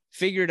haven't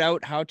figured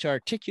out how to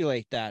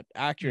articulate that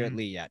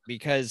accurately yet,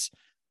 because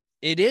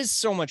it is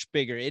so much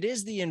bigger. It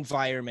is the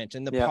environment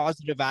and the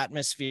positive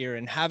atmosphere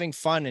and having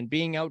fun and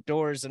being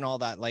outdoors and all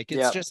that. Like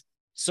it's just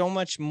so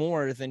much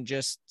more than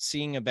just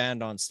seeing a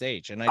band on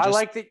stage. And I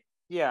like that.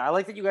 Yeah. I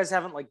like that you guys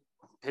haven't like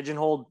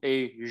pigeonholed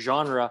a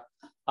genre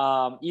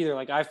either.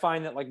 Like I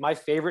find that like my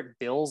favorite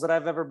bills that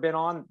I've ever been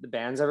on, the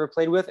bands I've ever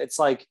played with, it's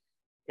like,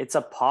 it's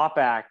a pop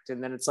act,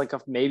 and then it's like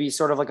maybe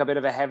sort of like a bit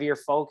of a heavier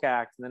folk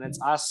act, and then it's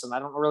us. And I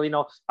don't really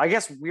know. I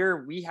guess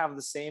we have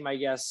the same, I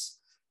guess,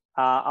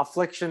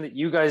 affliction that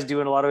you guys do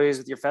in a lot of ways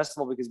with your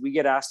festival, because we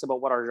get asked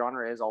about what our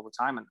genre is all the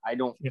time, and I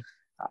don't. Yeah.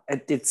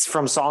 It's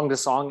from song to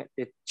song.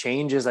 It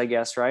changes, I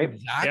guess, right?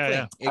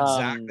 Exactly.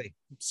 Exactly.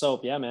 So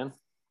yeah, man.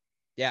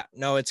 Yeah.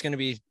 No, it's going to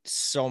be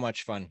so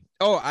much fun.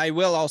 Oh, I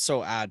will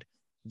also add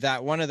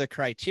that one of the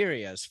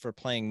criterias for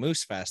playing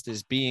Moose Fest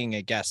is being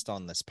a guest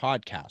on this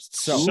podcast.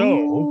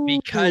 So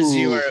because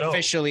you are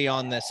officially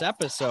on this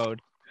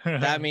episode,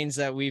 that means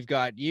that we've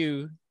got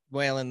you,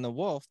 Waylon the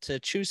Wolf, to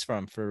choose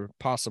from for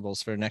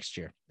possibles for next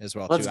year as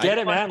well. Let's get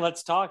it, man.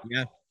 Let's talk.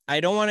 Yeah.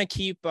 I don't want to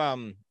keep,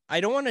 I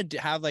don't want to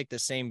have like the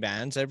same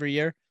bands every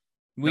year.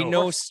 We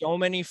know so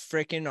many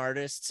freaking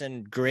artists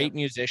and great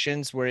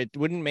musicians where it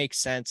wouldn't make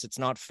sense. It's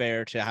not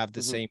fair to have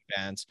the same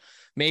bands.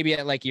 Maybe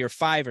at like year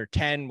 5 or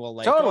 10, we'll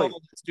like,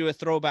 let's do a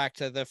throwback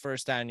to the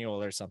first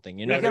annual or something.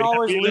 You know, we can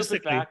always loop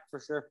it back for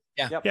sure.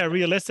 Yeah.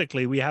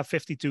 Realistically, we have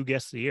 52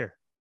 guests a year.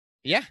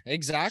 Yeah,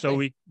 exactly.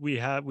 So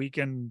we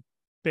can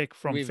pick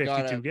from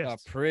 52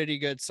 guests. A pretty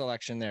good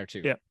selection there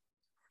too. Yeah.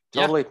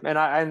 Totally.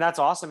 And that's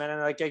awesome.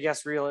 And like, I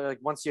guess really like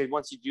once you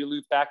do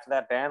loop back to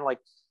that band, like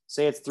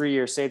say it's 3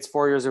 years, say it's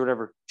 4 years or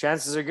whatever,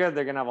 chances are good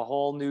they're going to have a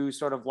whole new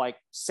sort of like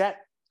set,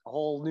 a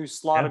whole new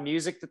slot of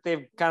music that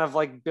they've kind of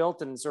like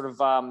built and sort of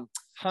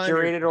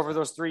curated over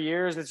those 3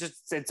 years.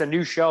 It's a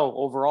new show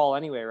overall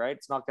anyway, right?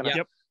 It's not going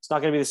to, it's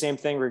not going to be the same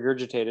thing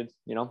regurgitated,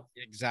 you know?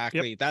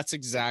 Exactly. That's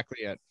exactly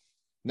it.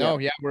 No,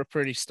 we're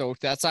pretty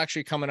stoked. That's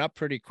actually coming up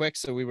pretty quick.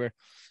 So we were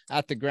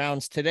at the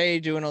grounds today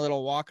doing a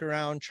little walk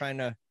around, trying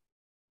to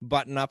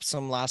button up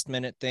some last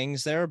minute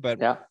things there.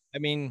 But I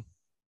mean,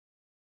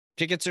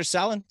 tickets are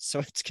selling, so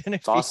it's gonna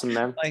be awesome,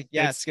 man. Like,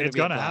 it's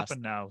gonna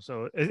happen now.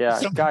 So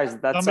guys,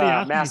 that's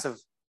massive.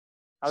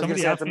 I was gonna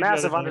say it's a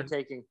massive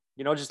undertaking.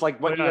 You know, just like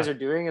what you guys are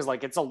doing is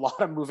like it's a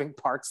lot of moving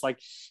parts. Like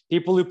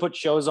people who put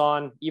shows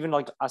on, even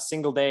like a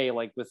single day,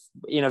 like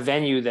in a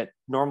venue that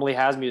normally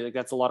has music,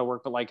 that's a lot of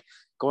work. But like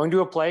going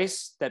to a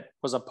place that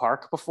was a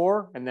park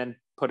before and then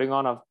putting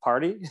on a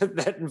party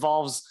that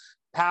involves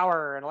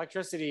power and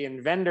electricity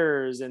and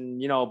vendors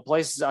and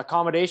places,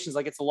 accommodations,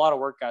 like it's a lot of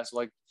work, guys. So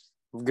like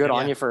good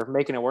on you for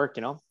making it work,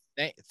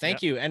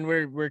 Thank you. And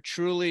we're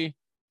truly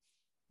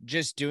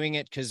just doing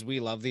it because we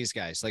love these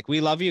guys. Like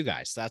we love you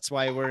guys. That's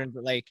why we're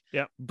like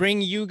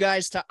bring you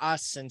guys to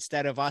us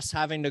instead of us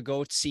having to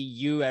go see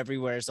you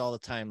everywhere all the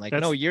time. Like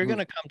no, you're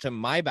gonna come to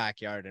my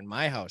backyard and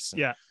my house.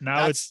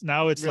 Now it's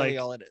really like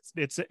all it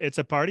is. It's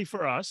a party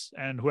for us,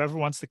 and whoever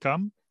wants to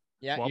come,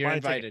 you're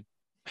invited.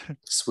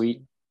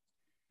 Sweet.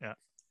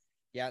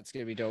 Yeah, it's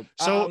gonna be dope.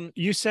 So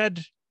you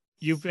said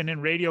you've been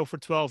in radio for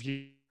 12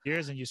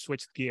 years and you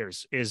switched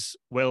gears. Is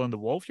Waylon the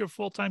Wolf your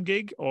full-time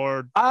gig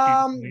or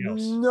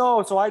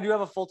no? So I do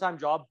have a full-time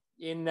job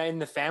in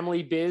the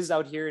family biz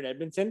out here in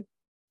Edmonton,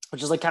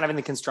 which is like kind of in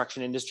the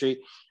construction industry.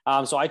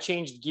 So I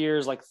changed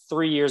gears like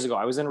 3 years ago.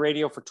 I was in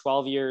radio for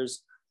 12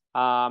 years.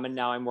 And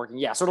now I'm working,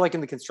 sort of like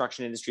in the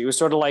construction industry. It was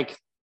sort of like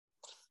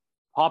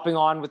hopping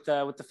on with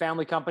the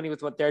family company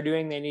with what they're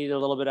doing. They needed a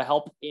little bit of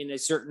help in a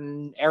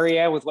certain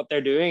area with what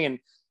they're doing. And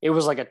it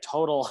was like a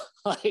total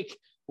like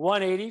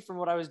 180 from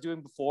what I was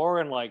doing before.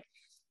 And like,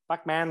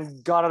 fuck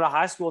man, got out of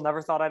high school,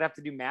 never thought I'd have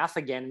to do math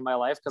again in my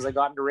life because I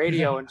got into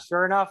radio. And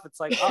sure enough, it's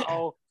like,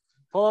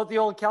 pull out the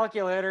old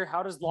calculator.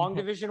 How does long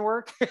division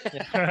work? Figured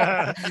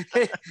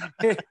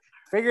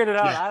it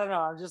out. I don't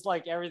know. I'm just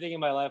like everything in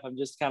my life. I'm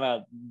just kind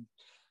of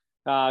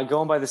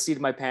going by the seat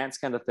of my pants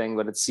kind of thing.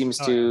 But it seems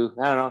I don't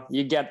know.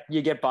 You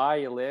get by,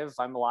 you live.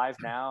 I'm alive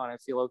now and I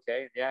feel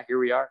okay. Yeah, here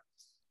we are.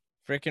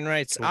 Freaking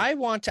rights. Cool. I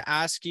want to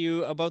ask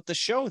you about the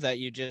show that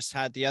you just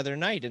had the other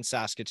night in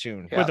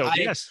Saskatoon.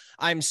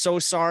 I'm so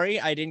sorry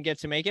I didn't get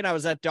to make it. I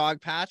was at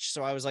Dog Patch,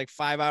 so I was like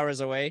 5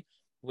 hours away,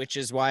 which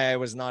is why I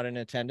was not in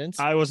attendance.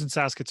 I was in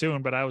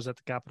Saskatoon, but I was at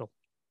the Capitol.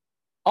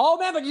 Oh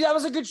man, but that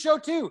was a good show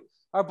too.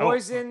 Our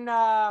boys in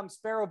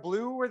Sparrow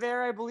Blue were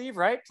there, I believe,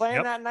 right?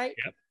 Playing that night.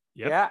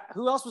 Yep. Yeah.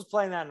 Who else was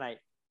playing that night?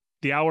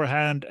 The Hour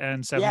Hand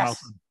and Seven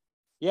Mountain.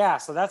 Yeah,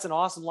 so that's an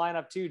awesome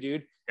lineup too,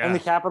 dude. Yeah. And the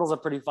Capitol's a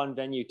pretty fun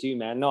venue too,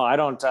 man. No, I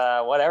don't,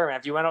 whatever, man.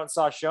 If you went out and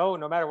saw a show,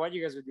 no matter what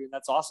you guys were doing,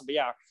 that's awesome. But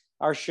yeah,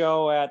 our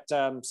show at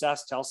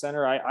Sask Tel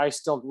Center, I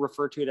still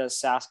refer to it as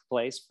Sask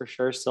Place for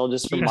sure. Still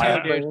just from my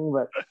upbringing,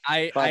 but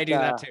I do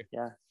that too.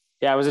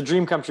 Yeah, it was a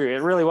dream come true.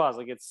 It really was.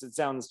 Like it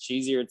sounds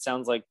cheesy or it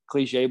sounds like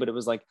cliche, but it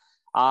was like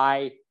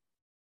I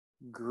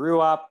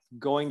grew up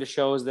going to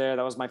shows there.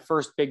 That was my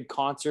first big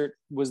concert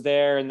was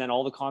there. And then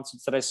all the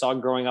concerts that I saw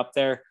growing up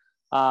there.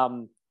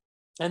 And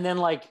then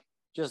like,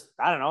 just,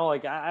 I don't know,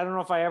 like, I don't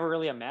know if I ever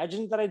really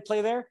imagined that I'd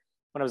play there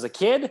when I was a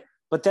kid,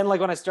 but then like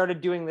when I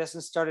started doing this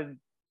and started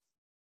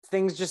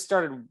things just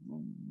started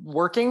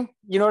working.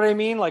 You know what I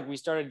mean? Like we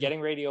started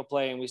getting radio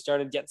play and we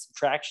started getting some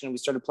traction and we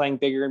started playing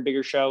bigger and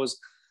bigger shows.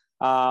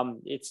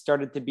 It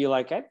started to be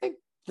like, I think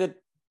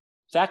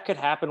that could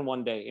happen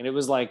one day. And it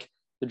was like,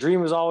 the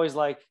dream was always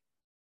like,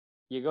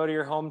 you go to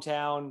your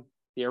hometown,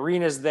 the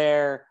arena's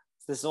there.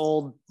 It's this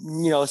old,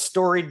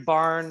 storied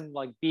barn,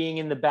 like being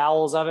in the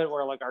bowels of it,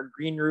 where like our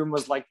green room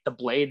was like the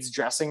Blades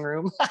dressing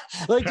room,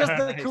 like just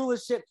the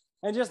coolest shit.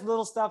 And just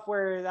little stuff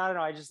where, I don't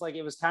know, I just like,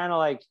 it was kind of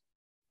like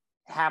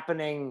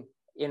happening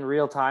in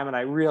real time. And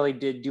I really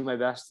did do my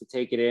best to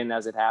take it in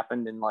as it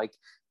happened. And like,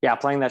 yeah,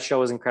 playing that show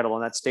was incredible.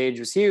 And that stage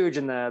was huge.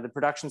 And the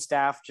production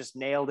staff just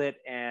nailed it.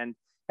 And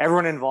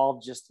everyone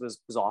involved just was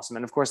awesome.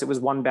 And of course it was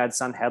One Bad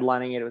Son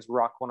headlining it. It was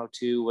Rock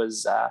 102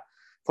 was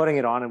putting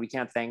it on, and we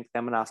can't thank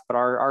them enough. But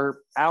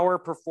our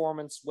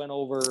performance went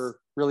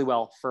over really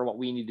well for what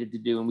we needed to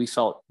do. And we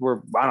felt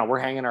we're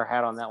hanging our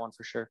hat on that one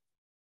for sure.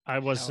 I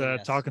was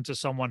talking to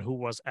someone who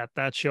was at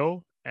that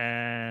show,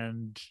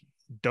 and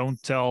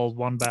don't tell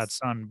One Bad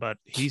Son, but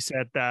he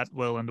said that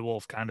Will and the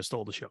Wolf kind of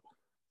stole the show.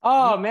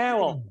 Oh man,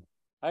 well,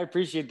 I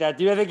appreciate that.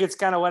 Do you think it's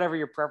kind of whatever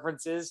your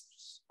preference is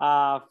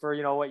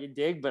for what you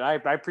dig? But I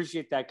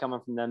appreciate that coming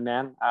from them,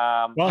 man.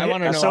 Well, I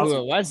want to know who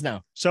it was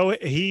now. So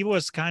he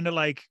was kind of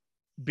like,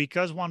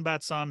 because One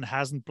Bad Son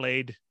hasn't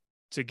played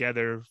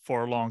together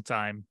for a long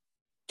time,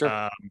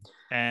 sure.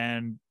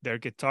 And their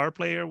guitar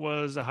player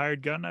was a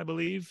hired gun, I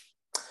believe.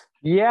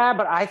 Yeah,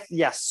 but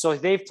yes. So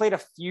they've played a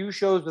few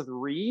shows with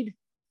Reed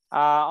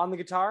on the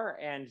guitar,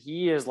 and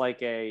he is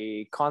like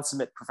a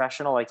consummate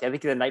professional. Like I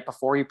think the night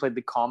before he played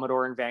the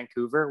Commodore in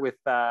Vancouver with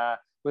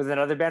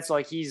another band. So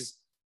like he's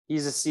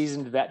a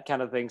seasoned vet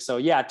kind of thing. So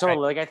yeah,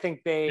 totally. Right. Like I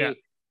think they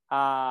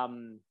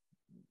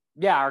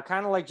are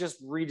kind of like just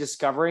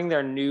rediscovering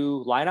their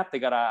new lineup. They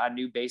got a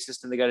new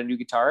bassist and they got a new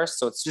guitarist.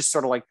 So it's just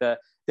sort of like the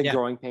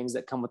growing pains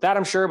that come with that,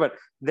 I'm sure. But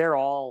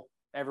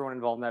everyone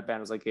involved in that band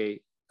was like a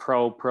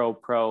pro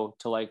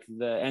to like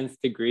the nth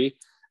degree.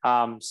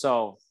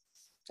 So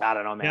I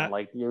don't know, man. Yeah.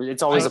 Like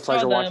it's always a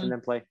pleasure watching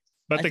them play.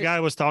 But the guy I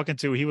was talking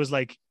to, he was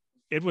like,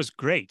 it was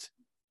great.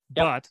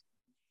 Yep. But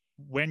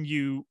when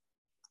you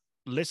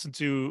listen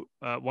to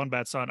One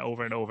Bad Son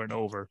over and over and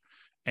over,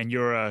 and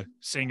you're a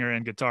singer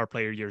and guitar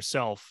player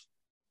yourself,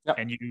 yep.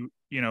 and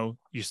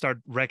you start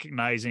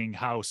recognizing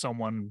how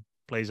someone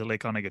plays a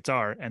lick on a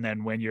guitar, and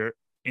then when you're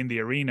in the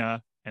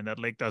arena and that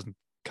lick doesn't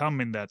come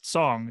in that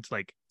song, it's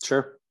like,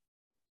 sure,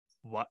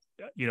 what,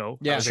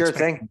 yeah, sure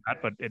thing,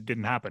 that, but it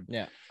didn't happen.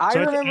 Yeah, I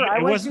remember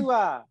I went to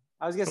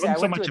I was gonna say, it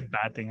wasn't so much a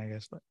bad thing, I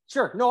guess. But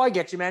sure, no, I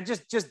get you, man.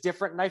 Just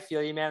different, and I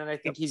feel you, man. And I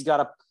think he's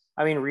got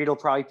Reed will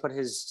probably put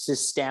his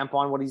stamp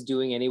on what he's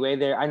doing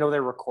anyway. I know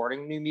they're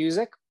recording new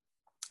music,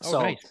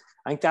 so nice.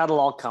 I think that'll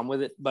all come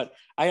with it. But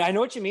I know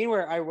what you mean.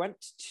 Where I went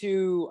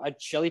to a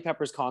Chili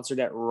Peppers concert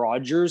at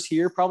Rogers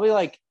here, probably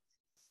like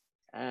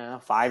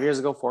 4 years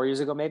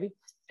ago, maybe.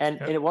 And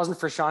it wasn't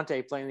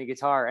Frusciante playing the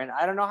guitar. And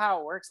I don't know how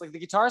it works. Like the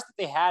guitarist that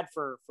they had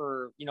for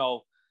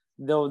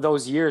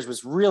those years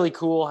was really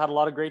cool. Had a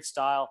lot of great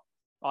style.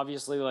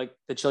 Obviously, like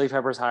the Chili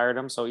Peppers hired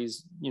him, so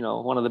he's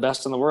one of the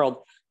best in the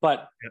world.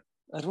 But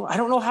I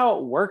don't know how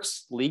it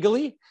works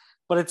legally.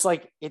 But it's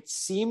like it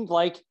seemed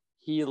like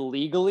he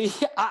legally.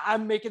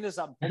 I'm making this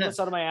up, pulling this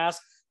out of my ass.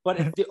 But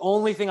the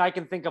only thing I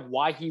can think of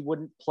why he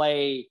wouldn't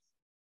play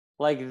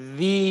like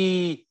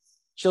the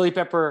Chili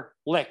Pepper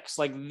licks,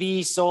 like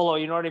the solo,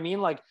 you know what I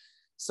mean? Like,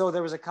 so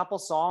there was a couple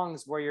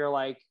songs where you're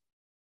like,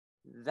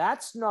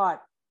 that's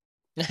not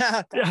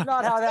how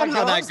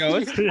that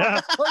goes.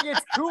 Yeah. Like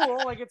it's cool.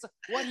 Like it's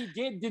what he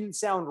didn't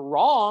sound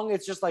wrong.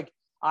 It's just like,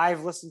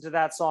 I've listened to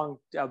that song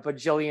a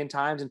bajillion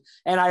times.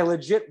 And I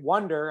legit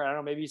wonder, I don't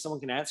know, maybe someone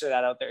can answer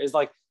that out there, is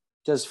like,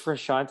 does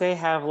Frusciante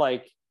have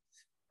like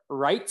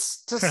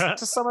rights to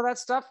some of that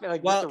stuff,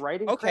 like with the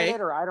writing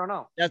credit, or I don't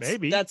know.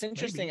 That's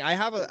interesting. Maybe. I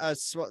have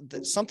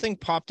something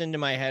popped into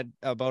my head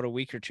about a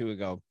week or two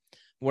ago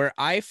where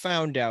I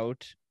found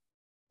out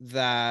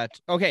that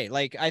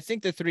like I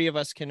think the three of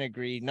us can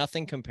agree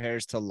nothing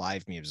compares to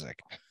live music,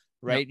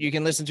 right? Yep. You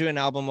can listen to an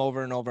album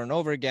over and over and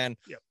over again.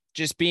 Yep.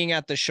 Just being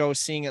at the show,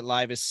 seeing it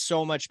live is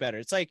so much better.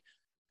 It's like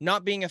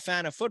not being a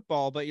fan of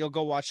football, but you'll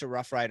go watch the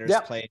Rough Riders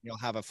play and you'll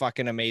have a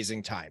fucking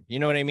amazing time. You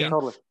know what I mean? Yeah,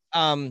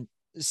 totally.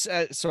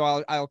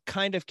 So I'll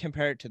kind of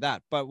compare it to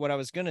that. But what I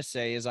was going to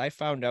say is I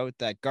found out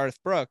that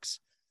Garth Brooks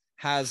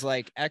has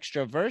like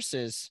extra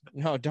verses.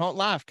 No, don't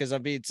laugh because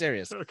I'm being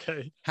serious.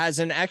 Okay. Has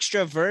an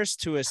extra verse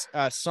to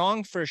a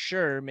song for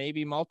sure,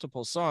 maybe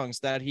multiple songs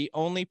that he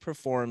only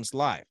performs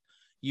live.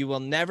 You will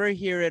never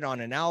hear it on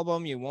an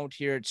album. You won't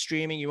hear it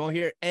streaming. You won't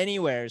hear it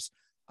anywheres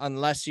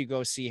unless you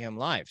go see him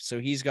live. So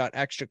he's got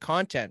extra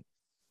content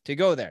to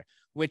go there,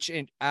 which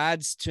it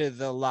adds to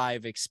the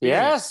live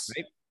experience. Yes.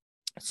 Right?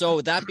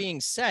 So that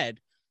being said,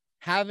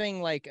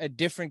 having like a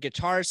different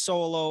guitar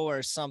solo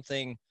or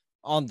something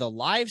on the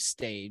live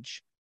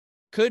stage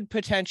could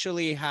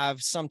potentially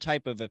have some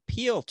type of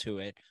appeal to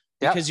it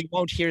because you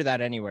won't hear that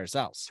anywhere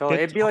else. So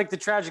it'd be like the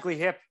Tragically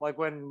Hip, like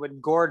when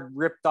Gord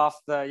ripped off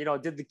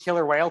did the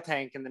Killer Whale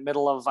tank in the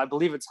middle of, I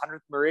believe it's 100th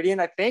Meridian,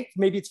 I think.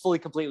 Maybe it's fully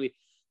completely.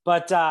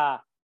 but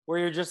where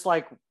you're just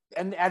like,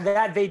 and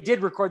that they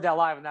did record that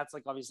live, and that's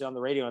like obviously on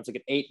the radio. And it's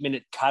like an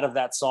 8-minute cut of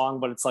that song,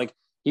 but it's like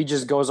he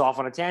just goes off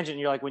on a tangent. And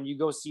you're like, when you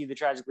go see the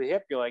Tragically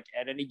Hip, you're like,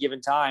 at any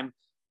given time,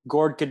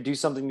 Gord could do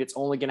something that's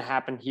only going to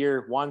happen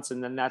here once,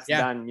 and then that's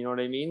done. You know what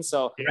I mean?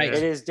 So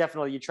it is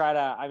definitely, you try to,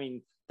 I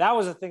mean, that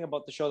was the thing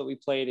about the show that we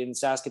played in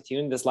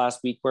Saskatoon this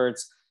last week, where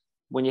it's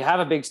when you have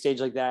a big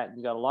stage like that,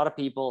 you got a lot of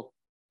people,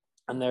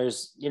 and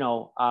there's, you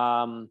know,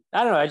 I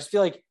don't know. I just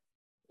feel like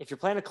if you're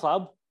playing a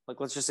club, like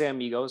let's just say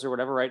Amigos or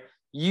whatever, right?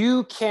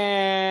 You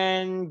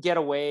can get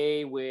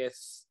away with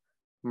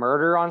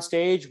murder on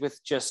stage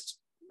with just,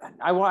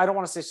 I don't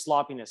want to say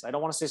sloppiness. I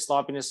don't want to say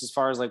sloppiness as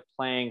far as like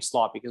playing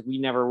sloppy, because we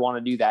never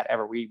want to do that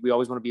ever. We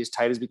always want to be as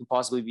tight as we can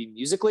possibly be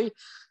musically.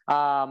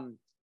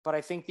 But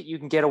I think that you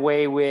can get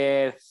away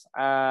with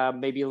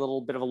maybe a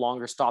little bit of a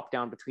longer stop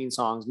down between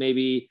songs.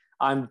 Maybe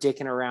I'm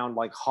dicking around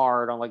like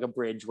hard on like a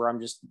bridge where I'm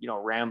just, you know,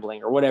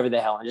 rambling or whatever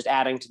the hell, and just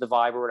adding to the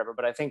vibe or whatever.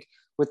 But I think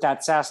with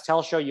that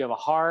SaskTel show, you have a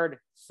hard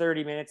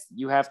 30 minutes that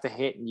you have to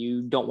hit, and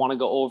you don't want to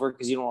go over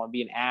because you don't want to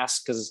be an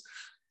ass, because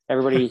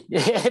everybody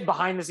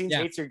behind the scenes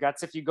hates your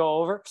guts if you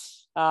go over.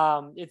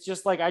 It's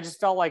just like, I just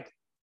felt like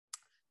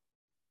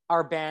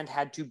our band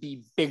had to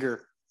be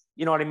bigger.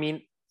 You know what I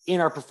mean? In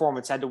our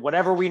performance, had to,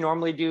 whatever we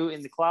normally do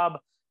in the club,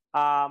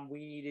 we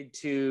needed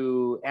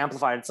to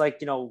amplify it. It's like,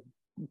 you know,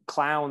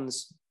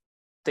 clowns,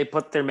 they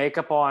put their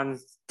makeup on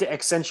to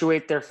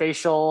accentuate their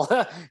facial,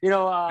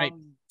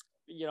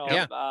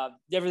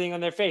 everything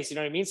on their face, you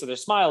know what I mean? So their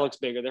smile looks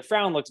bigger, their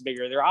frown looks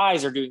bigger, their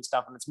eyes are doing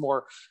stuff, and it's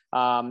more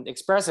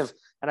expressive.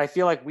 And I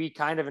feel like we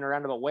kind of, in a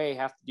roundabout way,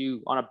 have to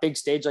do on a big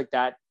stage like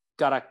that,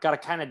 gotta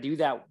kind of do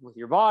that with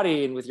your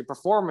body and with your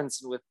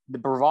performance and with the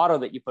bravado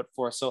that you put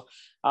forth. So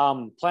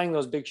playing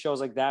those big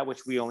shows like that,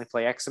 which we only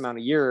play X amount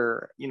a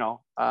year, you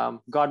know,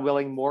 God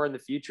willing, more in the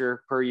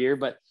future per year,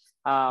 but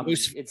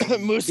it's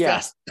Moose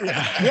Fest.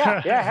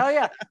 Hell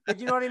yeah. But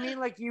you know what I mean?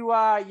 Like you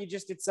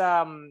just, it's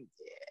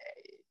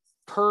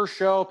per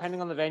show,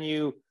 depending on the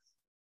venue.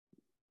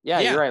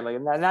 You're right. Like,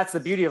 and that's the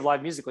beauty of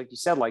live music. Like you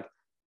said, like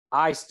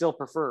I still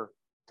prefer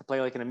to play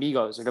like an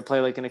Amigos or to play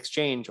like an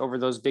Exchange over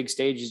those big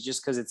stages,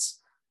 just because it's,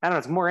 I don't know,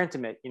 it's more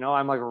intimate, you know.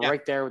 I'm like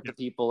right there with the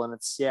people, and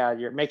it's,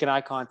 you're making eye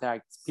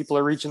contact, people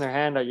are reaching their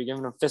hand out, you're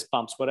giving them fist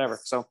bumps,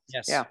 whatever. So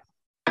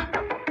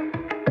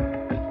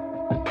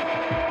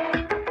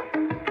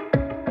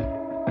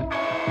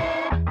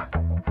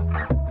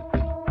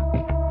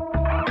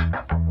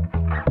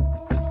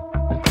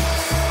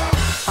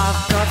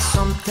I've got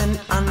something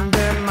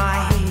under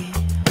my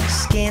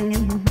skin,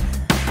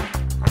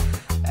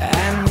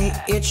 and the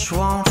itch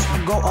won't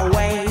go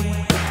away.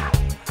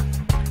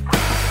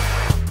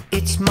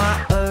 It's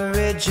my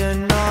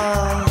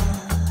original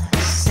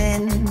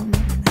sin,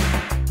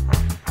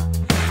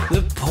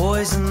 the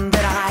poison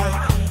that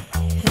I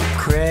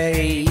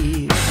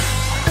crave.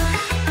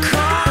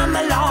 Come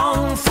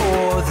along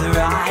for the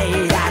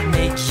ride, I'd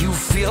make you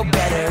feel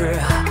better.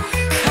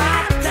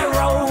 Cut the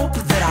rope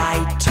that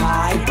I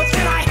tied, but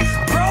then I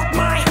broke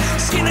my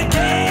skin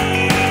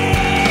again.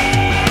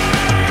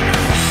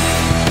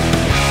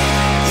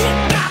 You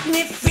got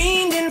me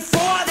fiending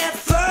for that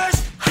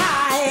first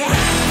high,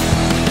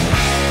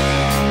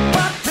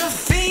 but the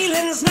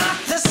feeling's not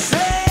the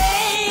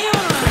same.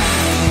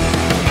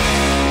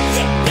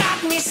 You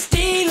got me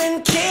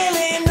stealing,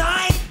 killing,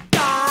 I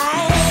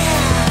die,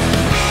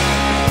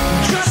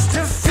 just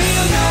to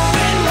feel you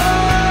in my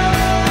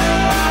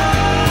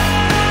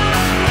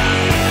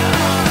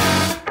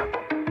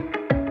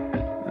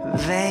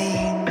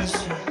veins.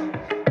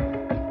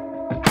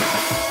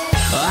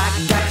 I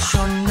got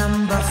your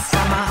number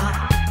from a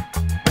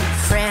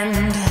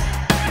friend.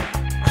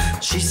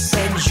 She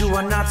said you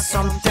are not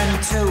something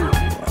to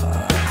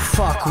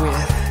fuck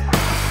with.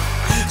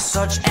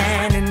 Such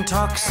an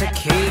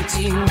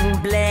intoxicating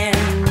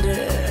blend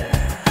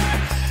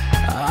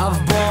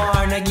of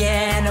born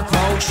again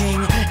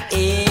approaching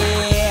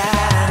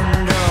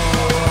and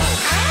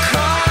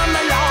come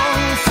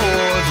along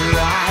for the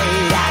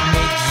ride, I'd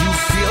make you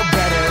feel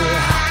better.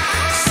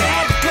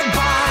 Said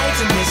goodbye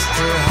to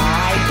Mr.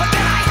 Hyde, but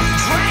then I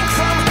drank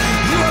from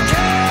you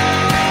again.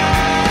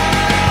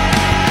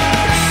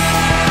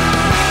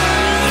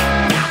 You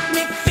got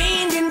me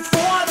fiending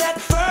for that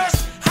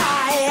first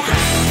high,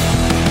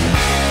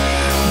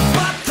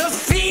 but the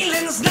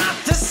feeling's not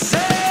the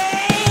same.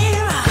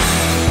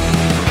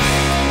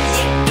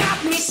 You got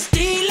me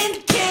stealing,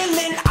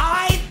 killing,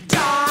 I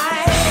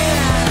die,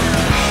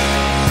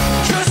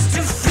 just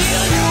to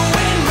feel you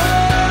in my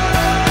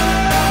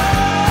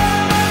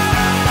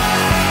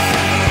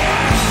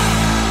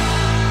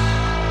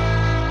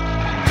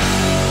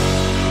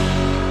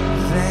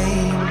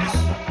veins.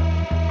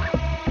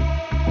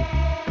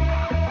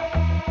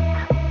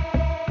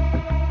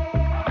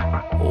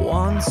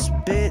 Once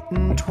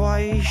bitten,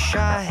 twice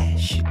shy,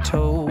 she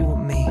told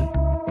me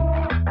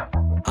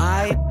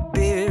I'd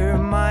bare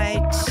my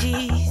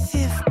teeth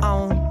if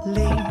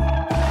only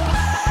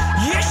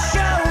you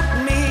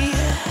showed me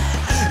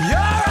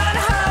you're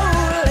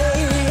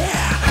unholy.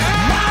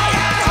 My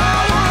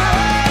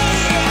unholy,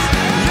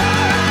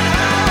 you're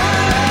unholy.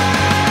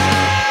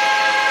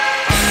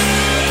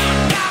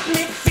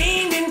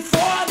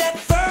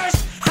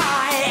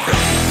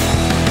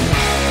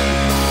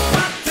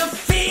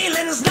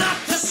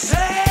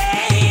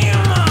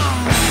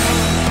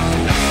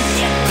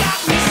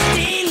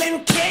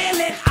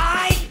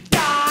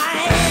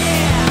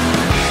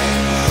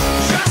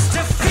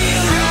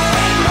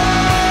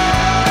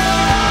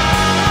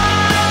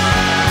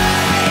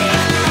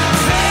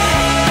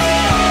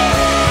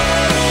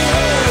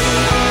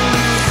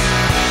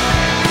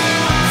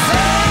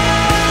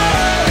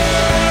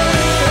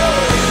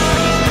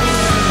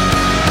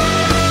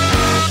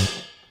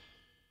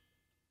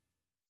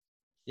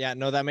 Yeah,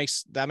 no, that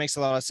makes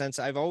a lot of sense.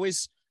 I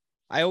always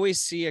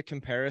see a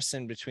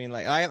comparison between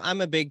like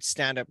I'm a big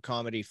stand-up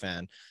comedy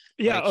fan.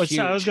 Yeah, Like,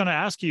 so I was huge. going to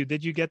ask you,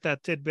 did you get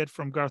that tidbit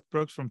from Garth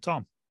Brooks from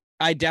Tom?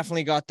 I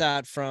definitely got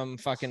that from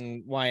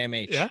fucking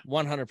YMH. Yeah?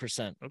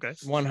 100%. Okay.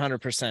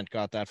 100%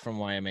 got that from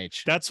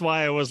YMH. That's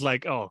why I was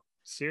like, oh,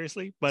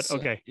 seriously? But So,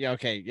 okay. Yeah,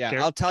 okay. Yeah.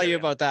 Carry- I'll tell carry you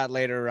on. about that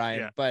later, Ryan.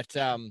 Yeah. But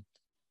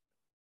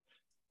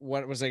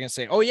what was I gonna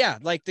say? Oh yeah,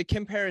 like the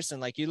comparison.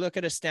 Like you look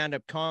at a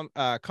stand-up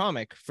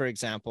comic, for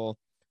example,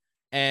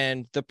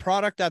 and the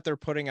product that they're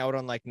putting out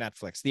on like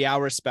Netflix, the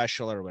hour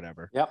special or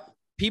whatever. Yep.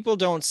 People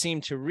don't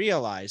seem to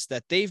realize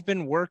that they've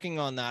been working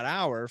on that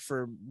hour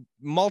for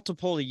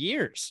multiple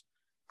years.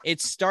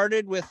 It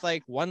started with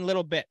like one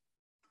little bit,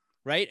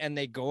 right? And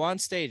they go on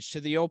stage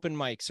to the open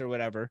mics or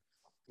whatever.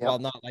 Yep. Well,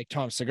 not like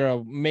Tom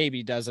Segura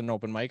maybe does an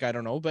open mic. I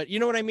don't know. But you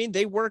know what I mean?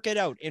 They work it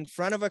out in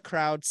front of a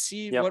crowd,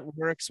 see Yep. what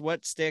works,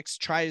 what sticks,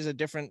 tries a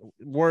different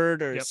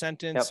word or Yep.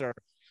 sentence Yep. or,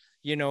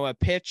 you know, a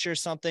pitch or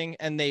something,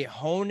 and they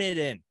hone it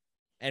in.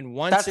 And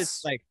once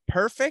it's like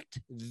perfect,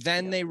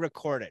 then they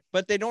record it.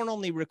 But they don't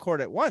only record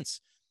it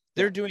once.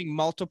 They're doing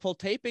multiple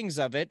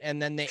tapings of it,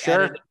 and then they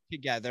edit it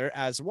together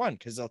as one,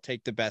 because they'll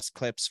take the best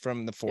clips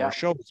from the 4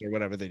 shows or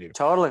whatever they do.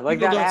 Totally. Like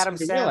People that don't Adam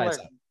seem to realize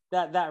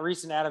Sandler, that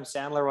recent Adam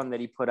Sandler one that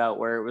he put out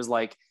where it was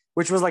like,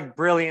 which was like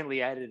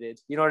brilliantly edited.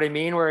 You know what I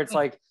mean? Where it's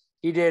like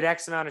he did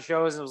X amount of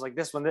shows and it was like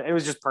this one, it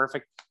was just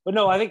perfect. But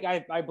no, I think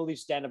I believe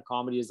stand-up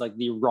comedy is like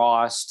the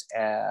rawest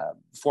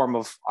form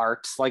of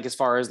art, like as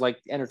far as like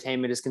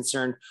entertainment is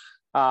concerned,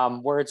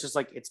 where it's just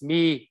like, it's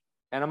me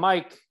and a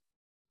mic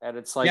and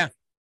it's like,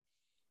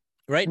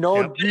 right?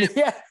 No,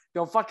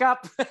 don't fuck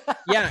up.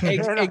 Yeah, You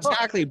know?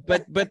 exactly.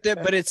 But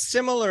it's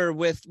similar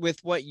with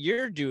what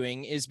you're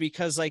doing, is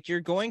because like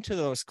you're going to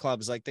those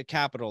clubs like the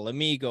Capitol,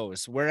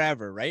 Amigos,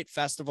 wherever, right?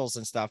 Festivals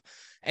and stuff.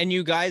 And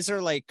you guys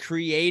are like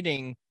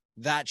creating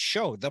that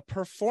show, the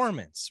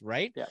performance,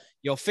 right? Yeah.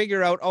 You'll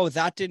figure out, oh,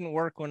 that didn't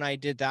work when I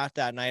did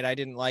that night. I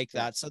didn't like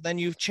that. So then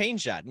you've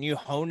changed that and you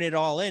hone it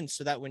all in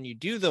so that when you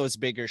do those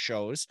bigger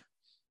shows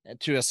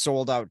to a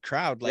sold out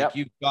crowd, like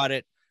you've got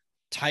it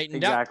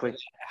tightened up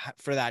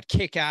for that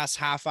kick-ass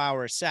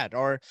half-hour set.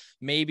 Or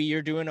maybe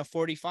you're doing a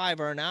 45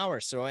 or an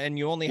hour, so and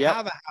you only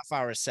have a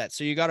half-hour set,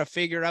 so you got to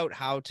figure out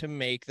how to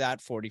make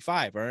that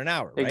 45 or an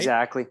hour, right?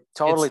 Exactly.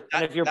 Totally.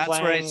 And if you're that's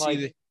playing where I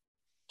see like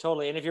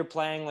totally, and if you're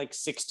playing like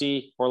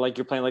 60 or like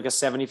you're playing like a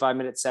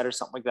 75-minute set or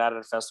something like that at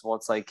a festival,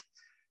 it's like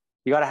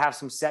you got to have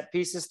some set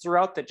pieces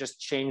throughout that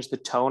just change the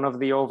tone of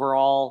the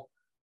overall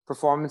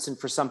performance. And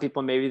for some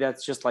people, maybe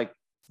that's just like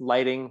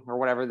lighting or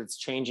whatever that's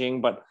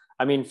changing. But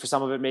I mean, for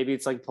some of it, maybe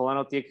it's like pulling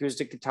out the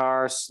acoustic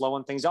guitar,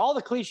 slowing things, all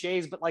the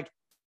cliches, but like,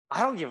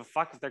 I don't give a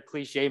fuck if they're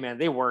cliche, man.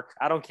 They work.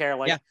 I don't care.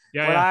 Like,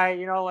 I,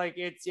 you know, like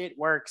it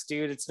works,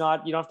 dude. It's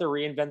not, you don't have to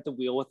reinvent the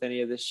wheel with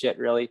any of this shit,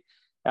 really.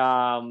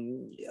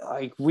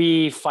 Like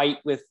we fight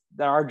with,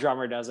 our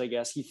drummer does, I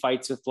guess. He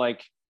fights with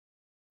like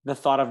the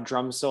thought of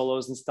drum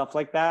solos and stuff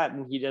like that.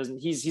 And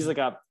he's like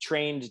a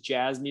trained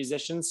jazz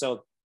musician.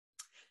 So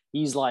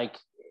he's like,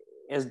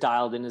 as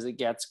dialed in as it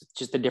gets,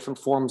 just the different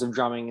forms of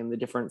drumming and the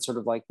different sort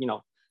of like, you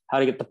know, how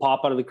to get the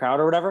pop out of the crowd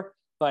or whatever.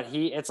 But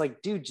it's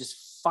like, dude,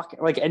 just fuck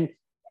it. Like, and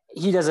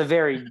he does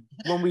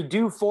when we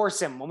do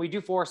force him, when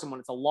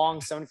it's a long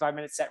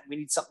 75-minute set, we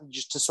need something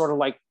just to sort of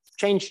like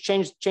change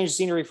the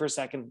scenery for a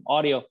second,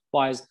 audio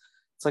wise.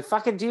 It's like,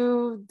 fucking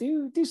do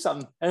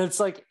something. And it's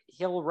like,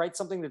 he'll write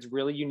something that's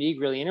really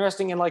unique, really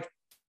interesting. And like,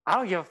 I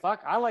don't give a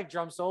fuck. I like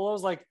drum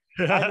solos. Like,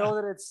 I know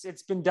that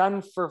it's been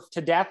done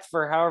to death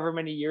for however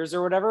many years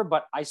or whatever,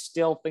 but I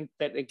still think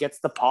that it gets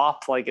the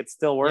pop. Like it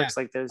still works.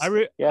 Like there's.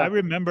 I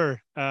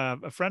remember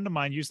a friend of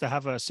mine used to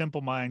have a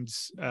Simple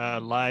Minds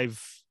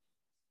live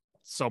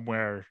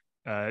somewhere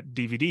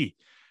DVD,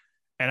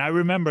 and I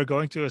remember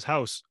going to his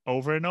house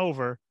over and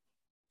over,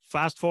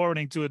 fast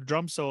forwarding to a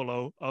drum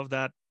solo of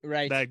that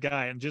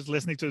guy, and just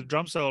listening to the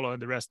drum solo,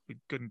 and the rest we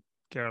couldn't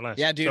care less.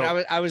 Yeah, dude,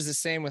 so, I was the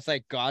same with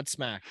like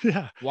Godsmack.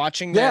 Yeah,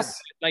 watching this,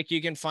 like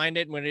you can find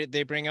it when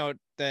they bring out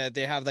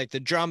they have like the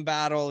drum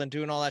battle and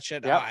doing all that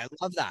shit. Yep. Oh, I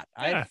love that.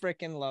 I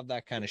freaking love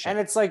that kind of shit. And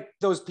it's like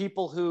those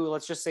people who,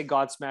 let's just say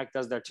Godsmack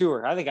does their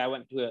tour. I think I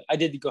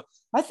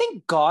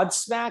think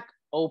Godsmack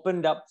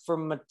opened up for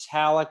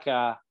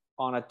Metallica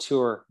on a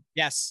tour.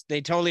 Yes, they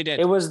totally did.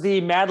 It was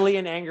the Madly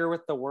in Anger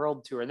with the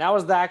World tour, and that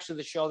was actually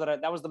the show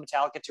that was the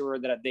Metallica tour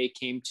that they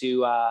came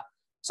to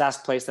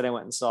Sask Place that I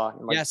went and saw.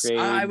 In like yes,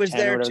 I was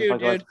there too,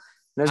 dude.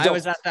 I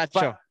was at that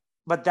show.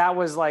 But that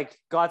was like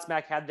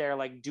Godsmack had their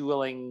like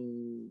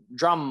dueling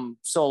drum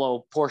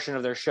solo portion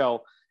of their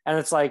show, and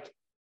it's like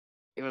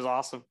it was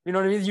awesome. You know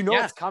what I mean? You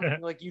know it's coming.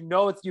 Like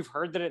you've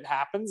heard that it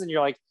happens, and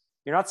you're like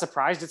you're not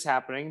surprised it's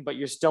happening, but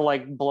you're still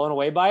like blown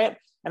away by it.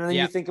 And then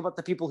you think about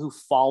the people who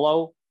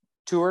follow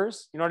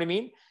tours. You know what I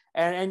mean?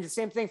 And the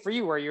same thing for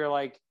you, where you're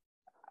like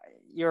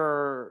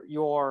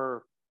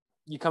you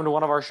come to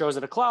one of our shows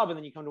at a club, and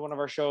then you come to one of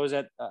our shows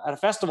at a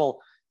festival.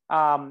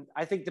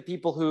 I think the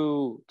people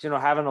who,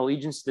 have an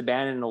allegiance to the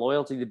band and a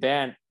loyalty to the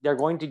band, they're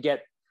going to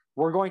get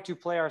we're going to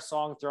play our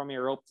song Throw Me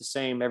a Rope the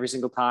same every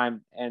single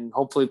time, and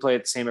hopefully play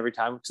it the same every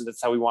time, because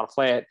that's how we want to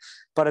play it.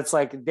 But it's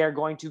like they're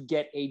going to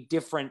get a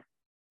different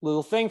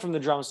little thing from the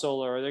drum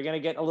solo, or they're going to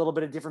get a little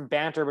bit of different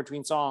banter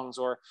between songs,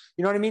 or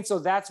you know what I mean? So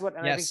that's what,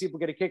 and I think people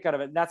get a kick out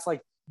of it. And that's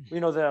like, you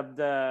know,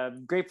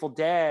 the Grateful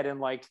Dead and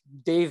like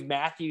Dave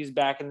Matthews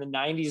back in the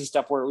 90s and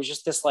stuff, where it was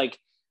just this like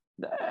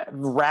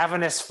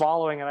ravenous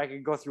following. And I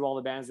could go through all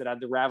the bands that had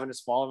the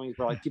ravenous followings,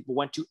 where like people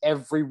went to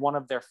every one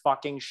of their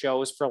fucking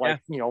shows for like,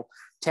 you know,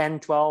 10,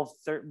 12,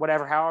 30,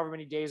 whatever, however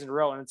many days in a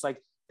row. And it's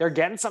like, they're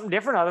getting something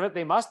different out of it.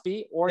 They must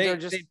be, or they're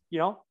just, you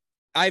know.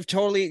 I've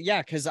totally,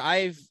 because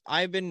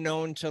I've been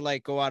known to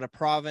like go out of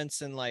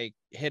province and like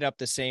hit up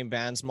the same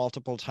bands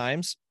multiple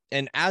times.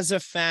 And as a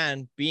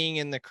fan being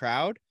in the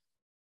crowd,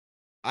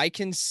 I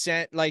can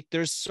set, like,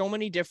 there's so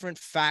many different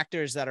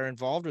factors that are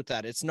involved with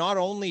that. It's not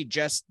only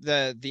just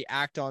the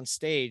act on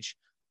stage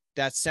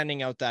that's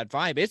sending out that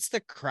vibe, it's the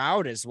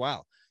crowd as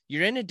well.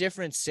 You're in a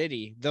different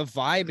city. The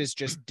vibe is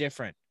just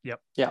different. Yep.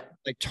 Yeah.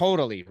 Like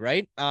totally.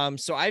 Right.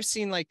 So I've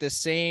seen like the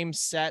same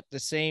set, the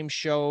same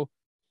show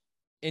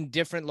in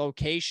different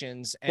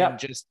locations, and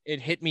just, it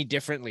hit me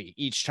differently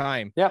each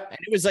time. Yep. And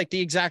it was like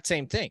the exact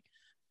same thing.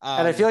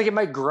 And I feel like it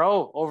might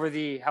grow over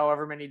the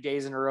however many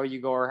days in a row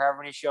you go, or however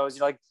many shows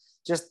you like,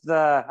 just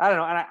the, I don't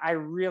know. And I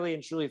really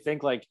and truly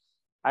think like,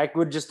 I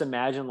would just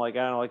imagine like, I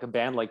don't know, like a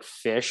band like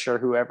Fish or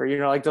whoever, you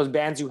know, like those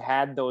bands who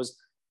had those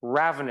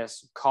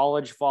ravenous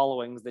college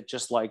followings that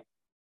just like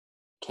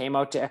came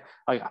out to,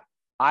 like,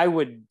 I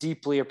would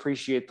deeply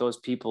appreciate those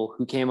people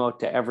who came out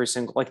to every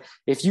single, like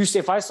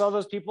if I saw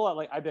those people,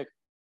 like, I'd be like,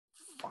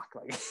 fuck,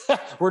 like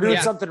we're doing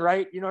something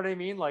right. You know what I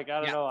mean? Like, I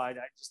don't know. I'd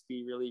just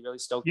be really, really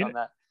stoked on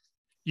that.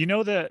 You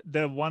know,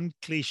 the one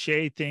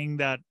cliche thing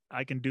that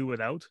I can do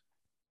without?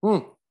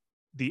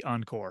 The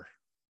encore.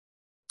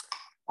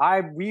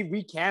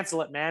 We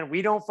cancel it, man.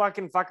 We don't fuck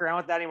around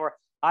with that anymore.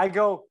 I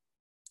go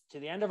to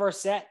the end of our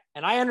set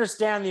and I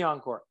understand the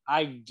encore.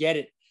 I get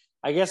it.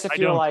 I guess if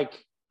you're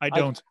like, I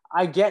don't.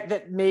 I get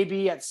that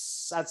maybe at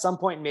some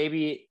point,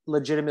 maybe it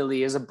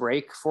legitimately is a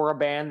break for a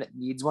band that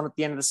needs one at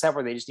the end of the set,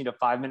 where they just need a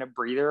 5-minute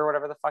breather or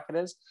whatever the fuck it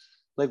is.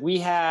 Like we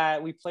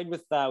played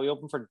with, we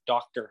opened for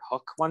Dr.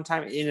 Hook one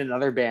time in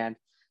another band.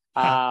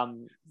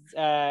 And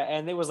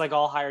it was like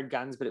all hired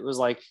guns, but it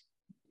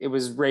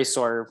was Ray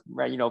Sawyer,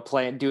 right? You know,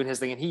 doing his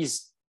thing, and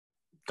he's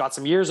got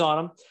some years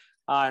on him,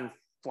 and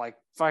like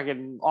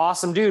fucking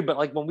awesome dude. But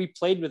like when we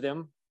played with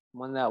him,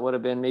 when that would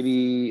have been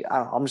maybe, I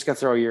don't know, I'm just gonna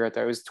throw a year out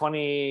there. It was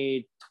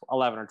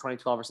 2011 or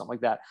 2012 or something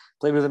like that.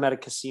 Played with him at a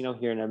casino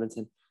here in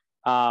Edmonton.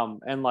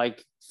 And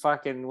like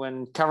fucking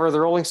when Cover of the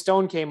Rolling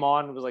Stone came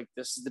on, it was like,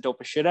 this is the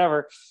dopest shit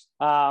ever.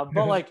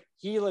 But like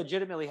he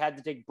legitimately had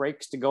to take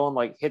breaks to go and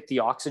like hit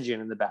the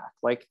oxygen in the back,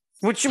 like,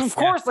 which of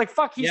course, like,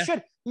 fuck, he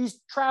should. He's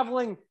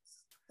traveling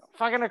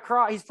fucking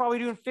across. He's probably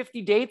doing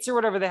 50 dates or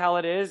whatever the hell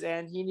it is,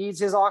 and he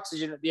needs his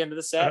oxygen at the end of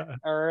the set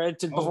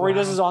before he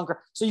does his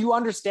encore. So you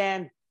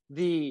understand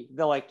the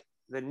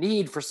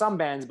need for some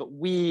bands, but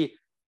we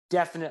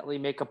definitely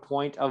make a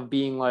point of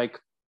being like,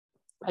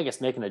 I guess,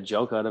 making a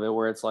joke out of it,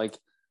 where it's like,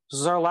 this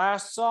is our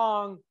last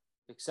song,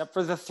 except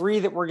for the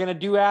 3 that we're going to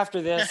do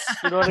after this.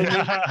 You know what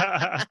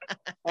I mean?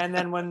 And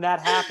then when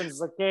that happens, it's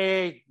like,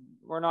 hey,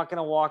 we're not going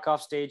to walk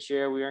off stage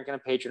here. We aren't going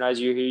to patronize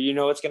you here. You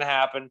know what's going to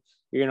happen.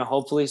 You're going to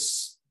hopefully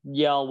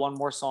yell one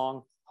more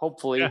song.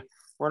 Hopefully.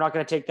 We're not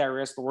going to take that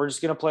risk, but we're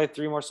just going to play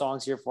 3 more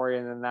songs here for you,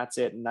 and then that's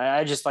it. And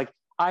I just like,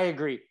 I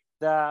agree.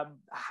 I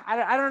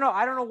don't know.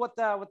 I don't know what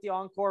the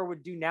encore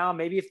would do now.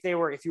 Maybe if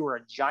you were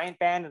a giant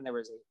band and there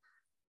was a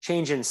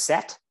change in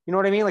set, you know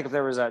what I mean? Like if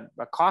there was a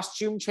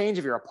costume change,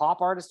 if you're a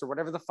pop artist or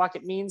whatever the fuck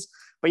it means.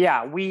 But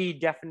yeah, we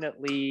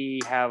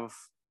definitely have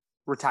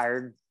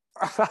retired.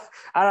 I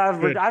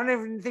don't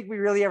even think we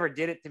really ever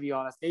did it, to be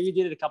honest. Maybe we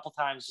did it a couple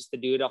times just to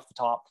do it off the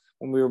top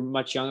when we were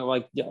much younger,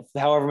 like, you know,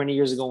 however many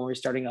years ago when we were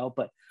starting out.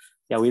 But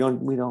yeah, we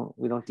don't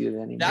do that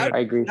anymore. I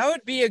agree. That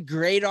would be a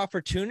great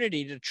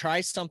opportunity to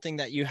try something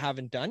that you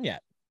haven't done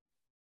yet.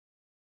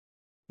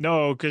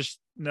 No, because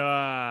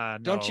no.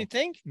 Don't you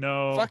think?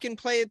 No. Fucking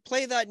play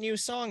that new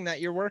song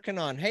that you're working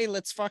on. Hey,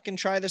 let's fucking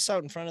try this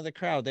out in front of the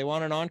crowd. They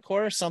want an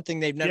encore, something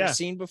they've never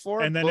seen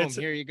before. And then boom,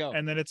 here you go.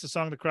 And then it's a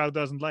song the crowd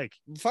doesn't like.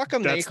 Fuck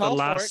them. That's the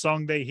last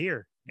song they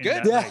hear.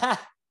 Good.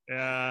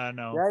 Yeah,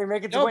 no. Yeah, you're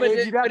making no, but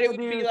it would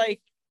be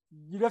like,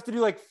 you'd have to do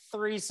like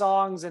 3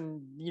 songs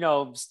and, you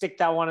know, stick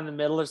that one in the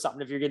middle or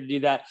something if you're going to do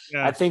that.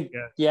 Yeah, I think,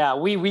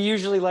 we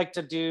usually like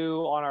to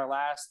do on our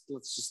last,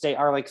 let's just say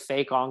our like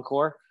fake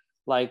encore,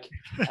 like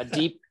a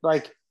deep,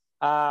 like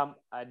a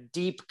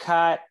deep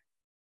cut,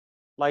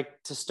 like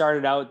to start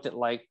it out that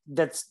like,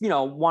 that's, you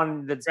know,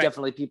 one that's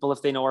definitely people,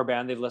 if they know our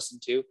band, they've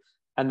listened to,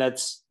 and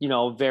that's, you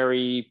know,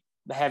 very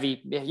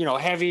heavy,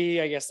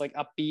 I guess, like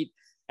upbeat.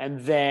 And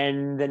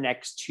then the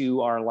next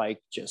 2 are like,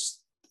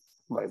 just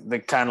like the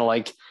kind of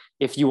like,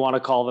 if you want to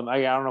call them,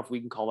 I don't know if we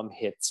can call them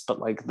hits, but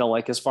like the,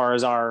 like, as far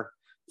as our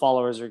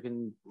followers are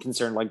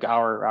concerned, like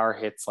our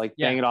hits, like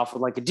bang it off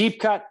with like a deep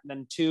cut, and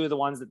then 2 of the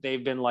ones that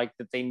they've been like,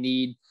 that they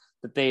need,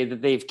 that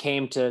they've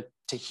came to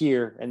to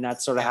hear, and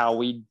that's sort of how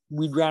we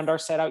round our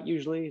set out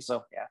usually.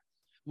 So yeah.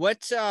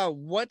 What's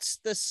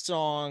the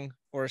song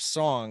or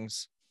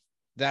songs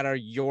that are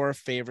your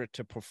favorite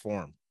to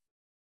perform?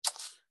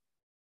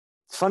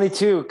 It's funny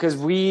too, because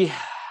we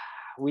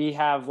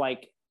have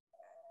like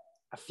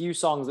a few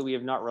songs that we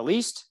have not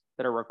released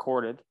that are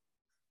recorded.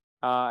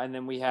 And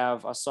then we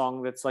have a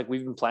song that's like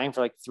we've been playing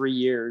for like 3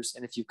 years.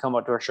 And if you come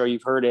out to our show,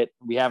 you've heard it.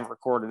 We haven't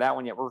recorded that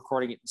one yet. We're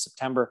recording it in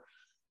September.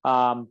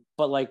 But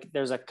like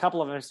there's a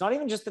couple of them. It's not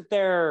even just that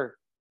they're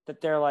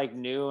like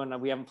new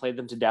and we haven't played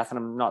them to death and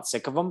I'm not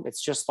sick of them.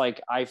 It's just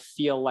like I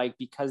feel like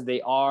because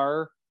they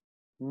are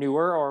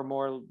newer or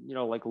more, you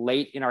know, like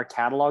late in our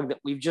catalog, that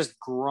we've just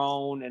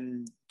grown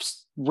and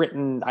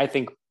written, I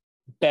think,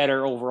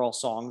 better overall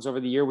songs over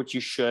the year, which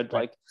you should.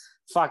 Like,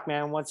 fuck,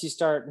 man, once you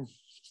start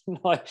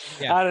like,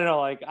 I don't know,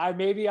 like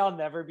I'll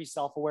never be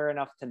self-aware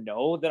enough to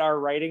know that our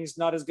writing's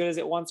not as good as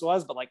it once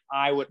was, but like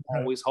I would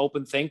always hope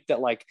and think that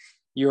like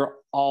you're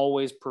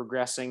always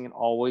progressing and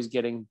always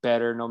getting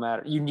better, no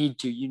matter, you need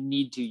to.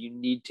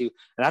 And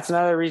that's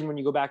another reason when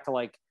you go back to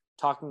like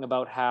talking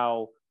about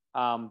how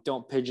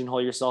don't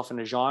pigeonhole yourself in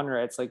a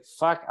genre. It's like,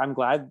 fuck, I'm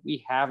glad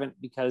we haven't,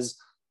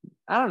 because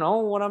I don't know,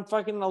 when I'm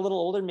fucking a little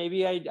older,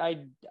 maybe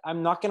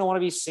I'm not going to want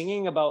to be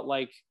singing about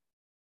like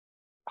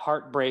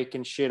heartbreak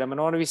and shit. I'm going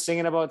to want to be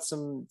singing about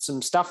some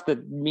stuff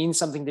that means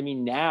something to me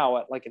now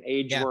at like an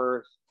age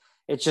where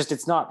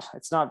it's not,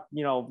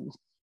 you know,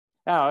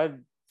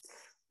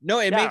 no,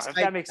 it makes,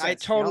 that makes sense, I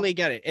totally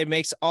get it. It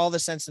makes all the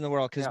sense in the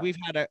world. Cause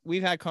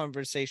we've had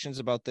conversations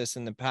about this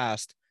in the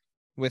past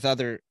with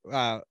other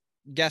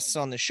guests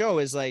on the show,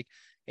 is like,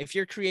 if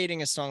you're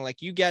creating a song,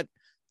 like you get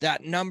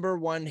that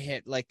 #1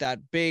 hit, like that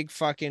big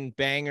fucking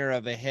banger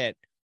of a hit.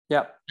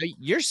 Yeah.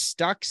 You're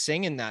stuck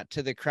singing that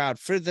to the crowd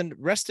for the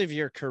rest of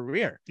your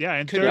career. Yeah.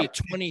 And could be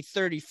 20,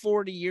 30,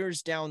 40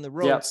 years down the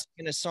road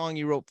singing a song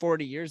you wrote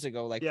 40 years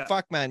ago. Like,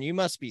 fuck, man, you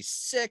must be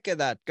sick of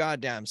that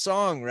goddamn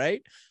song,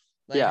 right?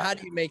 Like, how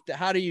do you make that?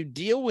 How do you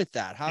deal with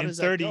that? How does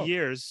that go? 30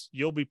 years,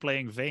 you'll be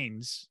playing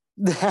Veins.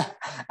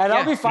 And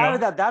I'll be fine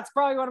with that. That's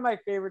probably one of my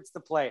favorites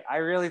to play. I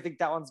really think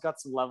that one's got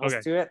some levels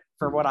to it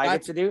for what I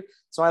get to do.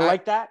 So I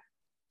like that.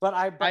 But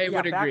I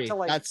would agree. To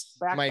like, that's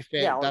my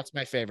favorite. That's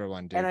my favorite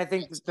one, dude. And I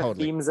think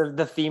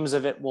the themes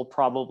of it will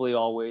probably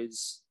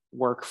always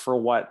work for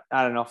what,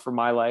 I don't know, for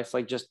my life.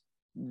 Like just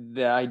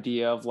the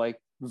idea of like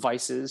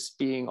vices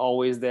being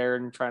always there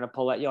and trying to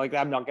pull that. Like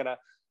I'm not gonna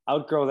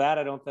outgrow that,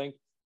 I don't think.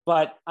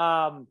 But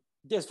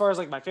as far as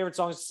like my favorite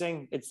songs to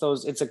sing, it's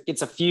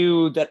a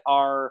few that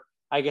are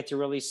I get to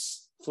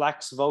release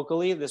flex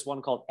vocally. This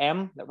one called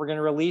M that we're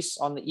gonna release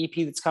on the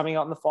EP that's coming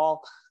out in the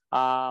fall.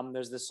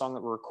 There's this song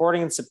that we're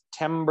recording in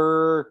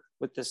September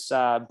with this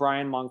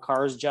Brian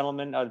Moncars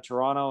gentleman out of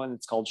Toronto, and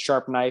it's called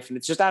Sharp Knife. And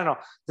it's just, I don't know,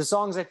 the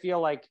songs I feel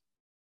like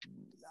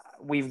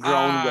we've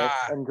grown with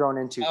and grown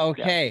into.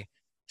 Okay.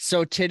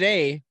 So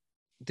today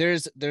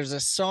there's a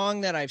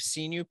song that I've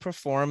seen you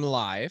perform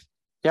live.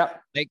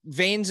 Yep. Like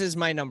Veins is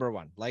my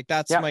 #1. Like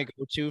that's my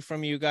go-to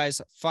from you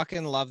guys.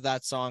 Fucking love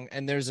that song.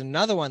 And there's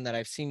another one that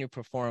I've seen you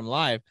perform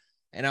live,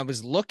 and I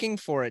was looking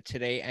for it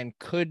today and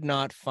could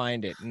not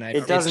find it. And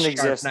it doesn't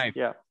exist. Knife.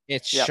 Yeah.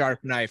 It's Sharp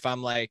Knife.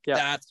 I'm like,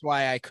 that's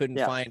why I couldn't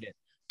find it.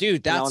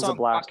 Dude, that song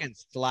fucking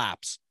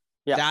slaps.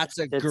 Yeah. That's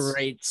a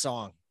great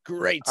song.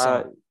 Great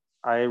song.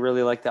 I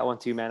really like that one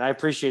too, man. I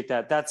appreciate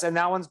that. And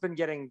that one's been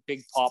getting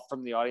big pop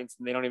from the audience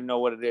and they don't even know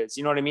what it is.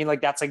 You know what I mean?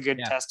 Like that's a good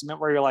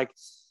testament where you're like,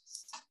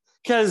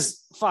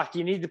 because fuck,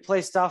 you need to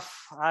play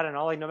stuff. I don't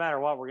know, like no matter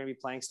what, we're going to be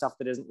playing stuff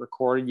that isn't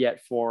recorded yet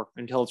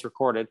until it's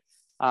recorded.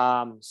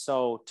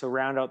 So to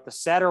round out the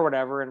set or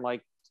whatever, and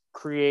like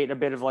create a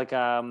bit of like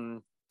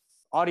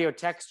audio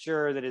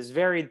texture that is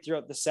varied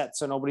throughout the set,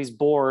 so nobody's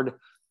bored,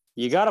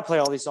 you got to play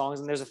all these songs.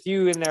 And there's a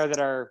few in there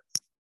that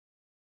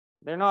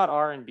they're not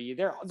R&B,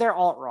 they're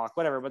alt rock,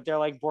 whatever, but they're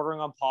like bordering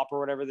on pop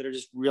or whatever, that are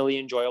just really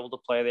enjoyable to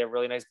play. They have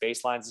really nice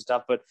bass lines and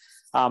stuff. But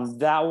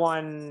that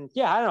one,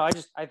 I don't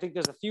know. I think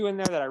there's a few in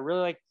there that I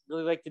really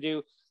like to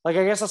do. Like,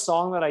 I guess a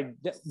song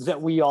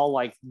that we all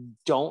like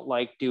don't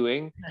like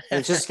doing. And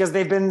it's just because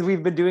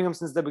we've been doing them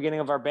since the beginning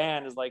of our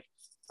band, is like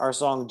our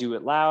song "Do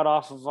It Loud"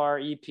 off of our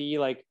EP,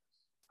 like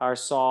our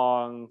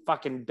song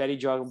fucking Betty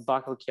Jo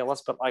Buckle Kill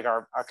Us, but like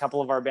a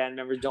couple of our band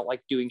members don't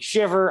like doing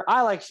Shiver.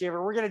 I like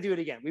Shiver. We're gonna do it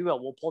again.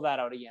 We'll pull that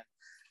out again.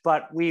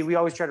 But we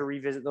always try to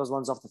revisit those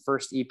ones off the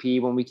first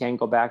EP when we can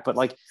go back. But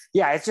like,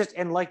 it's just,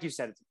 and like you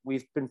said,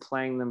 we've been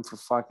playing them for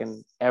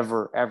fucking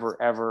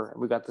ever.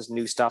 We got this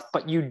new stuff,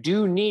 but you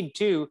need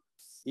to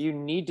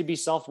be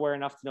self-aware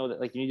enough to know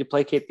that like you need to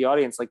placate the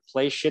audience, like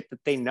play shit that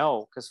they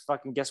know. Cause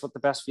fucking guess what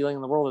the best feeling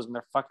in the world is when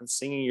they're fucking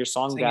singing your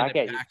song back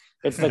at you.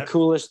 It's the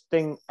coolest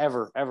thing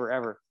ever.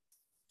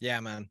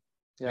 Yeah, man.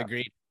 Yeah.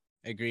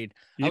 Agreed.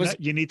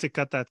 You need to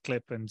cut that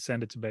clip and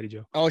send it to Betty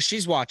Jo. Oh,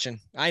 she's watching.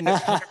 I know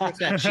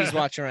 100% she's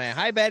watching right now.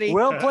 Hi, Betty.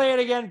 We'll play it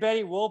again,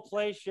 Betty. We'll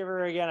play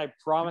Shiver again. I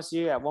promise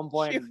you. At one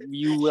point,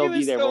 you will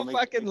be there. She was so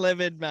fucking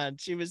livid, man.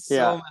 She was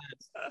so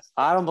mad.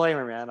 I don't blame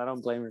her, man. I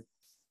don't blame her.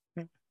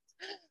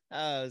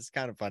 It's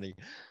kind of funny.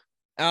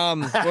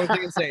 What was I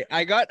gonna say?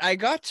 I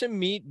got to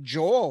meet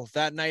Joel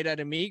that night at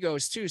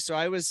Amigos too. So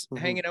I was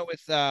hanging out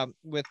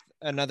with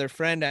another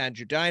friend,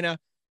 Andrew Dyna,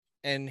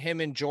 and him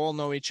and Joel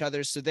know each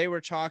other. So they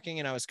were talking,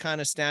 and I was kind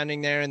of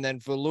standing there, and then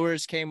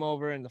Velours came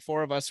over, and the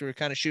four of us were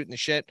kind of shooting the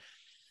shit.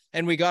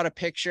 And we got a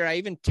picture. I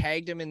even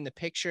tagged him in the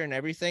picture and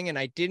everything. And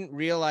I didn't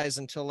realize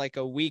until like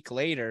a week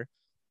later,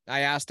 I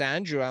asked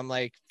Andrew, I'm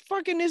like,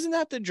 fucking, isn't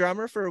that the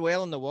drummer for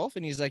Whale and the Wolf?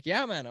 And he's like,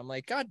 yeah, man. I'm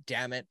like, God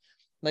damn it.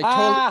 Like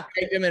totally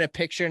tagged him in a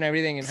picture and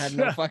everything and had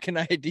no fucking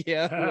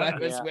idea who I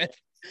was with.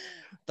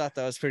 Thought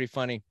that was pretty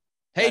funny.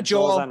 Hey,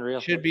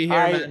 Joel, should be here,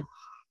 man.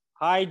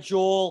 Hi,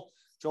 Joel.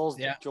 Joel's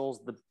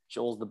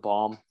the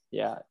bomb.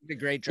 Yeah. He's a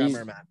great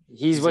drummer, man.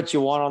 He's what you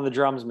want on the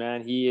drums,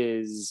 man.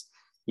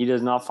 He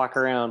does not fuck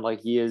around.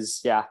 Like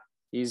he's a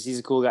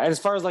cool guy. And as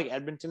far as like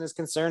Edmonton is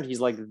concerned, he's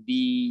like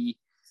the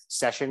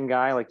session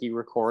guy. Like he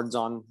records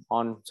on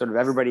sort of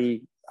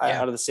everybody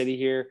out of the city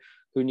here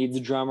who needs a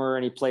drummer,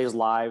 and he plays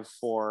live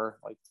for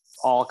like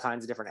all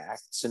kinds of different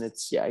acts. And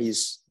it's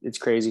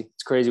crazy.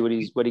 It's crazy what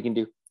he can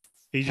do.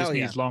 He just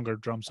needs longer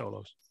drum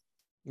solos.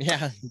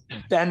 Yeah.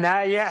 And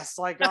that, yes,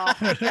 like, oh,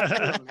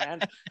 man,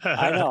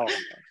 I know.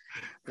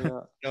 Yeah.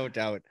 No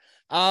doubt.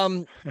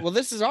 Well,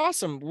 this is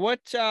awesome.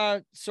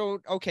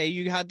 Okay,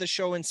 you had the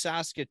show in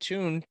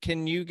Saskatoon.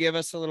 Can you give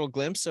us a little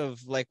glimpse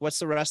of like what's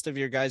the rest of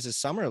your guys'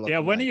 summer looking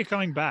when like? are you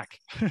coming back?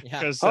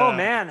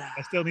 Man,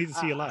 I still need to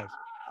see you live.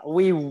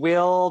 We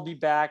will be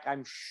back,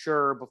 I'm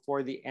sure,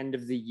 before the end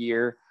of the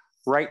year.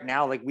 Right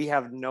now, like we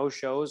have no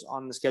shows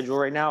on the schedule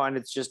right now,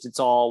 and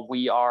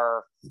we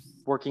are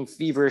working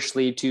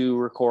feverishly to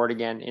record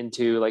again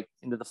into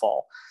the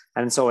fall.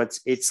 And so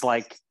it's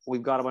like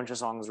we've got a bunch of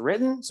songs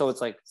written, so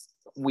it's like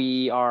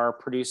we are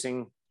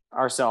producing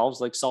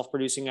ourselves, like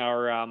self-producing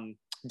our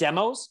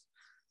demos,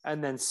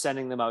 and then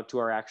sending them out to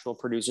our actual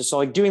producers. So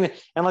like doing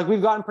and like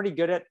we've gotten pretty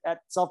good at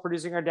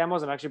self-producing our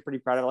demos. I'm actually pretty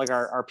proud of it. Like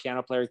our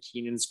piano player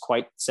Keenan's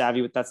quite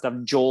savvy with that stuff.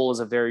 Joel is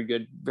very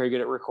good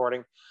at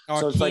recording. Oh,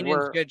 so it's Keenan's like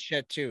we're good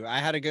shit too. I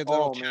had a good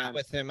little chat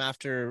with him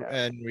after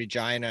in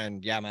Regina,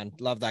 and yeah, man,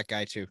 love that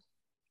guy too.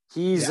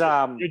 He's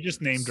you're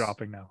just name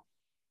dropping now.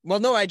 Well,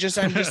 no, I'm just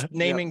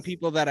naming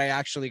people that I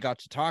actually got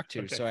to talk to.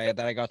 Okay. So I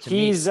got to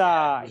meet.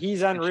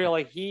 He's unreal.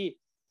 Like he's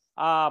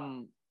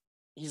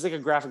like a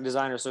graphic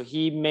designer. So and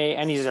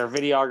he's our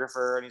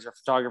videographer and he's our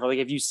photographer. Like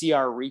if you see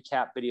our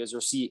recap videos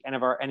or see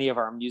any of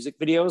our music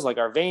videos, like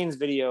our Veins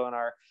video and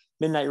our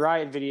Midnight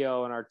Riot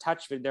video and our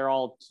Touch video, they're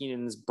all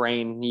Keenan's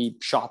brain. He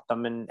shot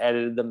them and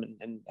edited them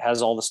and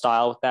has all the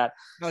style with that.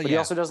 But he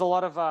also does a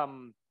lot of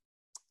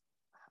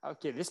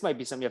okay, this might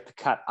be something you have to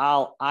cut.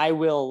 I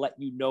will let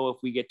you know if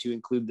we get to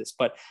include this,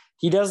 but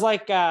he does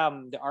like the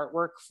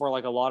artwork for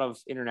like a lot of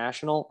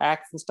international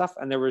acts and stuff.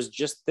 And there was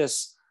just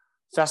this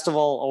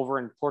festival over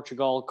in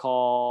Portugal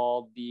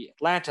called the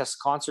Atlantis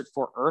Concert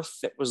for Earth.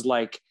 That was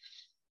like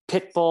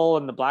Pitbull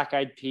and the Black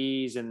Eyed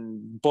Peas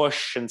and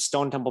Bush and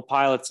Stone Temple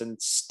Pilots and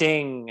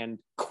Sting and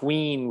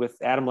Queen with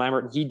Adam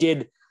Lambert. And he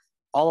did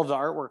all of the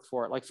artwork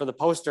for it, like for the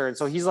poster. And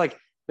so he's like,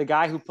 the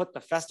guy who put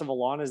the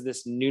festival on is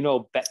this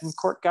Nuno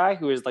Betancourt guy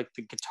who is like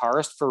the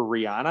guitarist for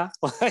Rihanna.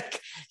 Like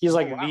he's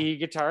like the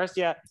guitarist.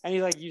 Yeah. And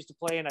he like used to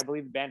play in, I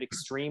believe, the band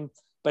Extreme,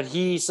 but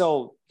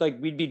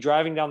we'd be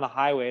driving down the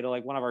highway to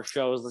like one of our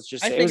shows. Let's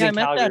just say I think I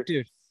met Calgary. That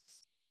dude.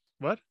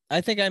 What?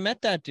 I think I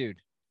met that dude.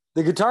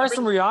 The guitarist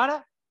from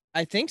Rihanna?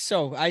 I think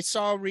so. I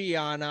saw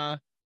Rihanna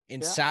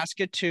in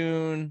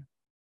Saskatoon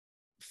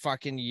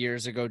fucking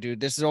years ago, dude.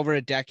 This is over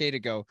a decade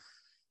ago.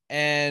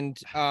 And,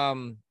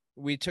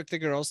 we took the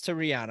girls to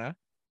Rihanna.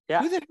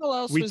 Yeah. Who the hell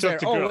else was there?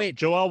 Oh, wait.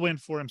 Joel went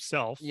for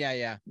himself.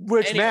 Yeah.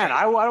 Man,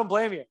 I don't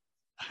blame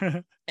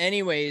you.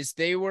 Anyways,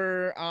 they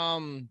were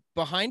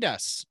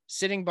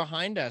sitting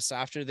behind us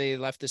after they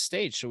left the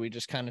stage. So we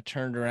just kind of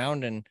turned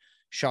around and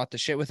shot the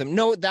shit with them.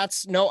 No,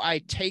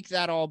 I take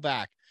that all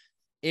back.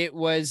 It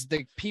was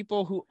the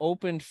people who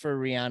opened for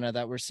Rihanna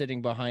that were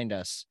sitting behind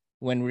us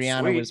when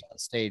Rihanna was on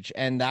stage.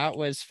 And that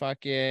was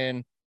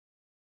fucking...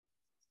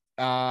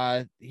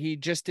 he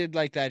just did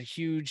like that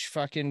huge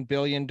fucking $1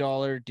 billion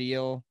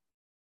deal.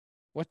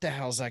 What the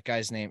hell's that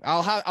guy's name?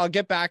 I'll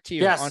get back to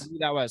you on who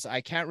that was. I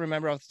can't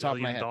remember off the top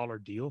of my head. $1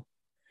 billion deal.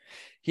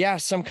 Yeah,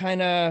 some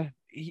kind of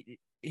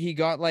he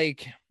got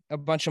like a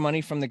bunch of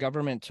money from the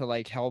government to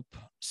like help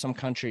some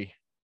country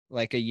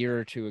like a year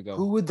or two ago.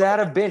 Who would that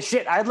have been?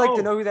 Shit, I'd like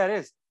to know who that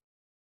is.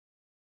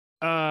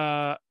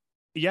 Yeah,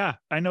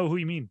 I know who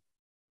you mean.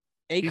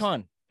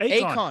 Akon.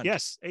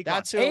 Yes, Akon.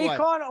 That's who it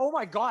was. Oh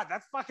my God,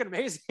 that's fucking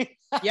amazing.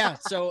 Yeah,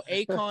 so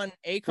Akon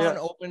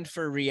opened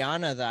for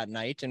Rihanna that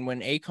night, and when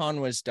Akon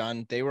was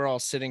done, they were all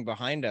sitting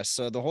behind us.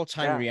 So the whole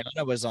time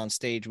Rihanna was on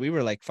stage, we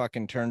were like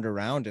fucking turned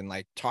around and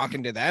like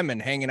talking to them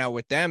and hanging out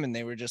with them, and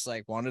they were just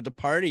like wanted to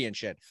party and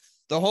shit.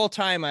 The whole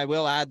time, I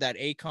will add that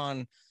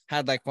Akon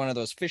had like one of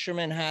those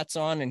fisherman hats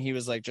on, and he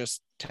was like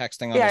just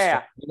texting on his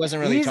phone. He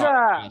wasn't really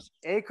talking.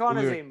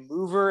 Akon is a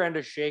mover and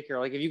a shaker.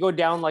 Like if you go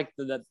down like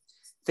the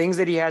things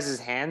that he has his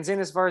hands in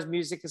as far as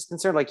music is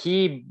concerned, like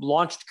he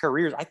launched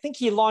careers. I think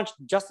he launched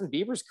Justin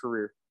Bieber's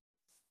career.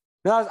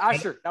 No, that was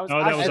Usher. That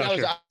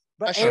was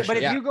But Sure, but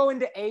if yeah. you go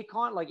into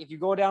Akon, like if you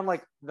go down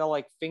like the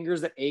like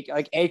fingers that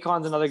like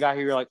Akon's another guy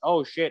who you're like,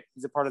 oh shit,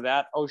 he's a part of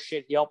that. Oh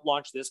shit, he helped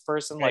launch this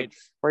person. Right. Like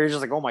where you're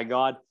just like, oh my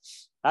god,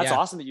 that's Yeah.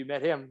 awesome that you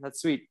met him.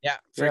 That's sweet. Yeah,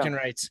 freaking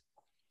rights.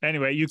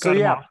 Anyway, you So cut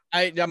him yeah,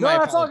 off. no, My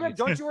that's all apologies.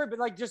 good. Don't you worry. But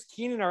like just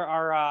Keenan,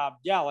 our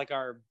like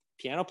our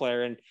piano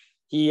player, and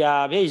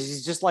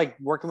he's just like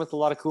working with a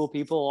lot of cool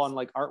people on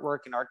like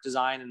artwork and art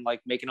design and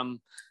like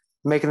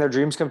making their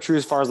dreams come true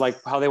as far as like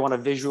how they want to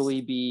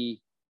visually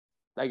be,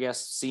 I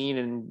guess, seen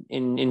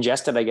and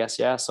ingested, I guess.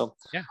 Yeah. So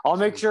Yeah.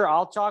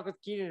 I'll talk with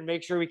Keenan and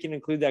make sure we can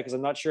include that, because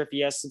I'm not sure if he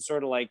has some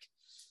sort of like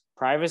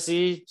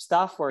privacy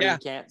stuff where Yeah,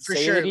 he can't for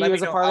say sure. that he Let me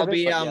was a know. part I'll of it.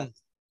 be but yeah.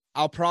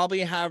 I'll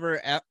probably have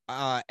her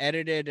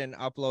edited and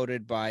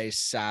uploaded by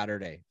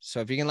Saturday. So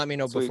if you can let me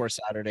know Sweet. before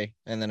Saturday,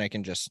 and then I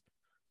can just,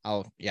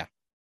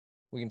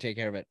 we can take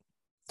care of it.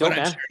 Dope, But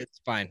I'm man. sure it's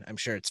fine. I'm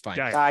sure it's fine.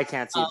 Yeah. I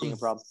can't see it being a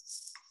problem.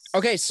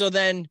 Okay, so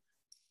then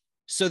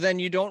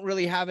you don't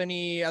really have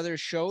any other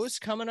shows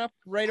coming up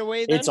right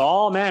away then? It's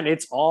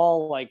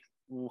all like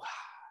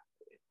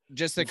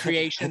Just the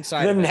creation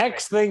side the of it.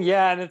 next thing.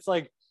 Yeah. And it's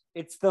like,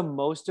 it's the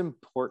most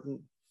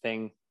important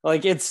thing.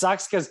 Like it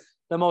sucks because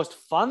the most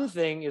fun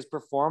thing is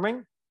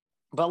performing,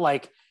 but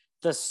like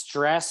the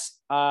stress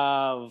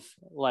of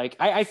like,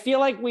 I feel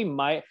like we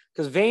might,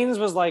 because Veins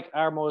was like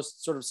our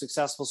most sort of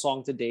successful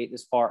song to date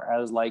as far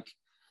as like,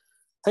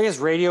 I guess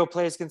radio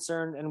play is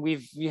concerned. And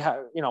we've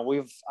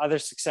other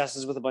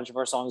successes with a bunch of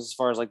our songs as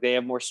far as like they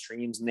have more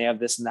streams and they have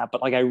this and that.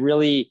 But like,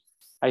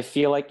 I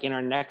feel like in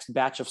our next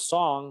batch of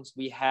songs,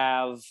 we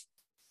have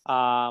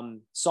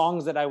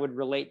songs that I would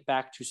relate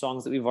back to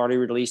songs that we've already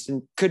released,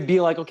 and could be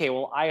like, okay,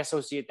 well, I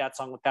associate that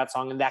song with that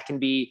song, and that can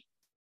be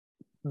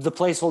the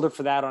placeholder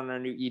for that on our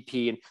new EP.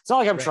 And it's not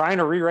like I'm trying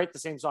to rewrite the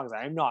same songs.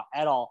 I'm not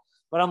at all,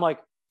 but I'm like,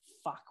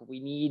 fuck,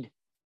 we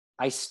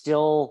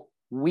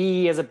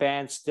as a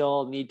band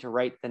still need to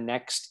write the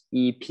next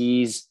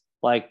EP's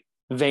like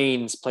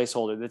Veins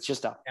placeholder. That's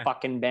just a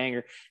fucking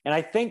banger. And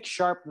I think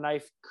Sharp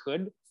Knife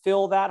could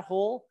fill that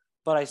hole,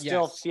 but I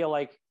still feel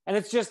like, and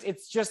it's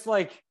just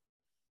like,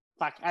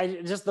 fuck,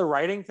 just the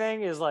writing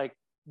thing is like,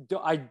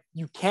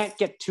 you can't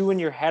get too in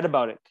your head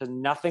about it because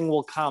nothing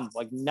will come,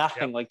 like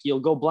nothing. Like you'll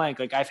go blank.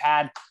 Like I've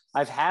had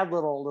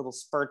little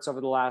spurts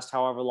over the last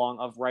however long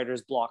of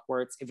writer's block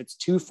where if it's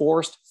too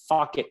forced,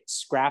 fuck it,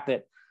 scrap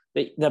it.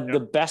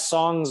 The best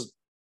songs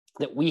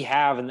that we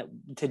have and that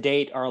to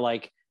date are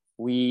like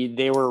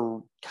they were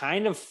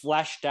kind of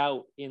fleshed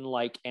out in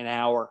like an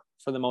hour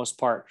for the most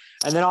part.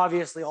 And then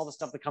obviously all the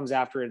stuff that comes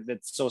after it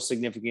that's so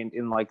significant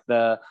in like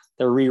the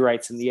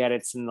rewrites and the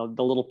edits and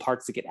the little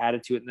parts that get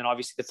added to it. And then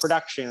obviously the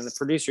production and the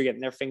producer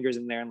getting their fingers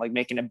in there and like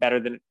making it better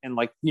than, and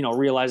like,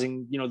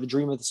 realizing, the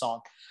dream of the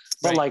song.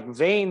 But like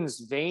Veins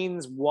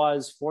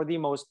was, for the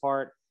most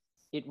part,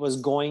 it was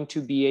going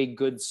to be a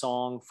good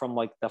song from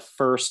like the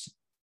first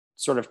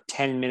sort of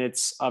 10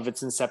 minutes of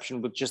its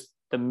inception, with just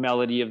the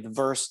melody of the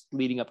verse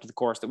leading up to the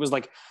chorus. That was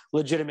like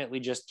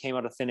legitimately just came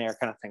out of thin air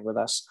kind of thing with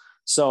us.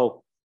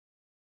 So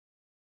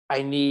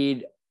I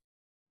need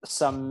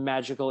some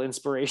magical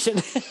inspiration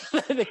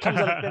that comes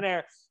out of thin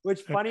air,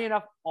 which funny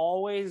enough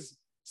always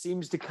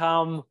seems to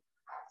come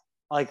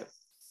like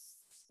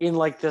in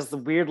like this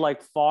weird,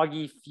 like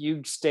foggy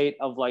fugue state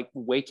of like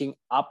waking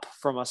up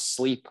from a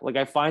sleep. Like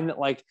I find that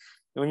like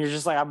when you're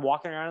just like, I'm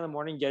walking around in the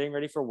morning getting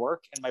ready for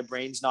work and my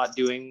brain's not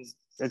doing,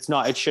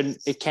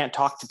 it can't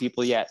talk to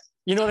people yet.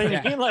 You know what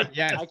I mean? Like,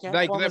 I can't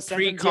like form a the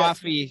sentence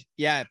pre-coffee.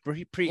 yet.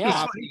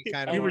 Pre-coffee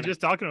kind of. We were just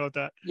talking about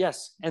that.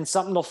 Yes, and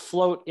something will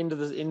float into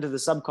the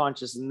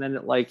subconscious, and then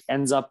it like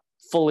ends up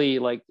fully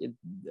like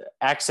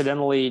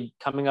accidentally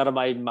coming out of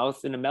my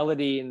mouth in a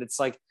melody. And it's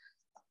like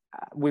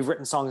we've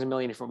written songs a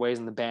million different ways,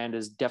 and the band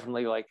is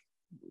definitely like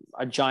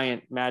a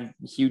giant, mad,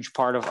 huge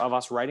part of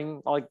us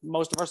writing like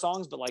most of our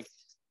songs. But like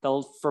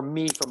for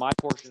my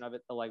portion of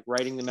it, the like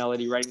writing the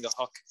melody, writing the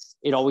hook,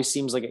 it always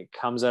seems like it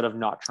comes out of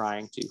not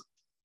trying to.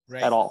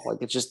 At all.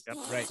 Like it just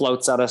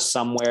floats out of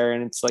somewhere,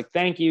 and it's like,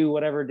 thank you,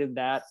 whatever did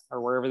that, or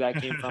wherever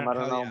that came from. I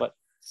don't know. But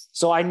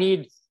so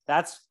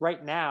that's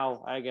right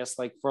now, I guess,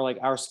 like for like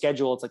our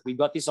schedule, it's like we've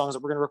got these songs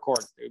that we're gonna record.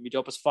 They're gonna be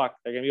dope as fuck.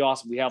 They're gonna be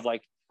awesome. We have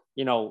like,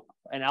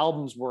 an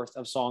album's worth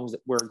of songs that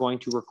we're going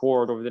to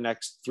record over the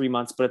next 3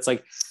 months. But it's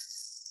like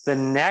the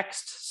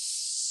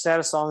next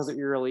set of songs that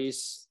we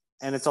release,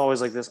 and it's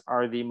always like this,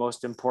 are the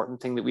most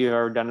important thing that we've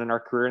ever done in our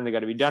career, and they got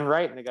to be done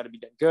right, and they got to be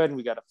done good, and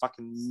we got to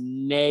fucking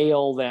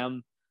nail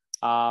them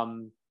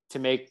to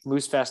make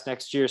Moose Fest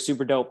next year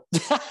super dope. You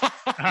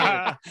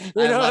know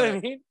what I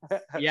mean?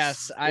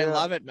 Yes, I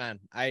love it, man.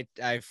 I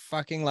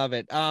fucking love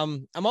it.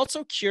 I'm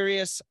also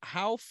curious,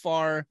 how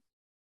far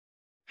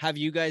have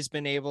you guys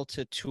been able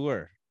to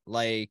tour?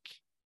 Like,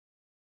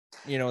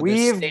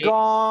 we've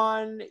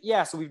gone,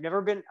 so we've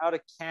never been out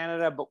of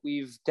Canada, but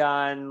we've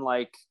done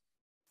like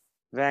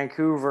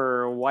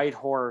Vancouver,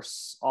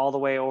 Whitehorse, all the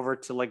way over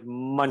to like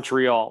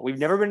Montreal. We've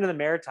never been to the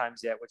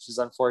Maritimes yet, which is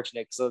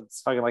unfortunate. So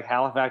it's fucking like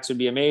Halifax would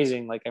be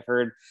amazing. Like I've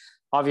heard,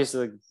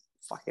 obviously, like,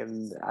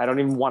 fucking, I don't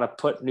even want to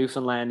put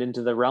Newfoundland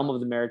into the realm of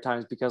the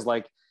Maritimes because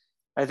like,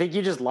 I think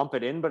you just lump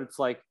it in, but it's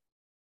like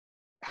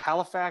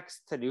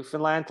Halifax to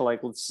Newfoundland to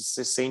like, let's just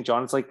say St.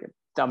 John, it's like a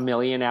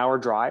 1,000,000-hour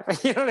drive.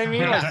 You know what I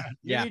mean? Like,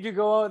 you need to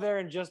go out there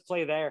and just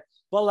play there.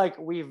 But like,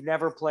 we've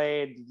never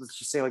played, let's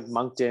just say like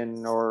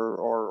Moncton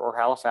or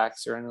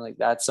Halifax or anything like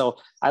that. So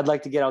I'd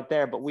like to get out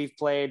there, but we've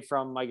played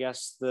from, I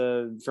guess,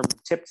 from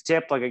tip to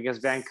tip, like I guess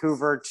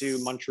Vancouver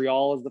to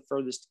Montreal is the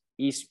furthest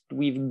east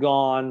we've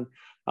gone.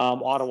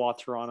 Ottawa,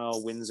 Toronto,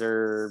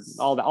 Windsor,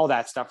 all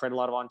that stuff, right? A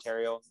lot of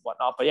Ontario and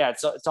whatnot. But yeah,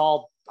 it's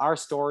all, our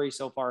story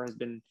so far has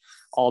been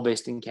all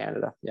based in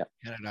Canada. Yeah.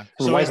 Canada.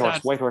 So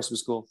Whitehorse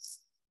was cool.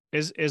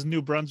 Is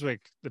New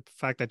Brunswick, the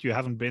fact that you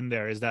haven't been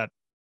there, is that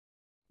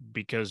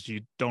because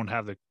you don't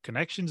have the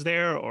connections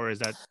there, or is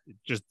that it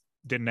just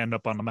didn't end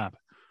up on the map?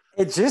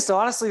 It just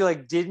honestly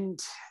like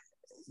didn't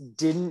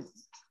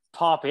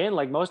pop in.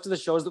 Like most of the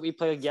shows that we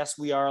play, yes,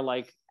 we are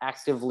like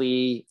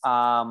actively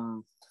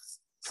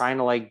trying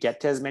to like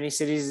get to as many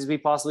cities as we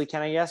possibly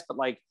can, I guess. But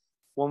like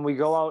when we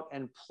go out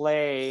and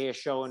play a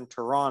show in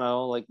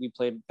Toronto, like we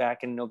played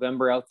back in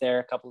November out there,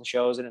 a couple of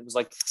shows, and it was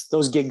like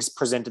those gigs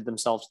presented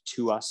themselves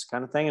to us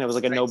kind of thing. And it was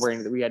like a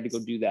no-brainer that we had to go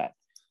do that.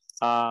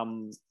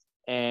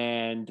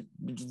 And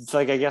it's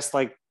like, I guess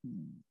like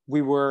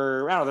we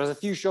were, I don't know, there's a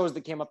few shows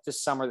that came up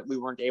this summer that we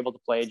weren't able to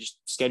play, just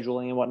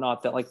scheduling and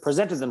whatnot, that like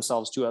presented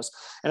themselves to us.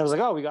 And it was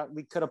like, oh,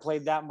 we could have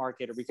played that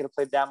market, or we could have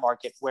played that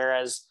market.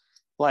 Whereas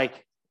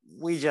like,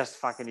 we just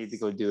fucking need to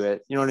go do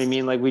it. You know what I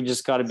mean? Like, we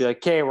just got to be like,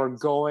 okay, we're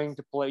going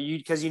to play you,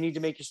 because you need to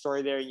make your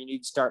story there. You need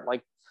to start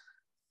like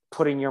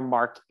putting your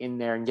mark in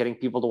there and getting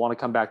people to want to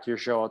come back to your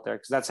show out there,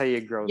 because that's how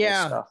you grow this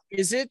stuff.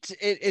 Is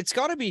it's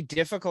got to be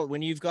difficult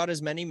when you've got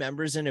as many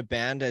members in a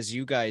band as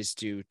you guys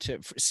do, to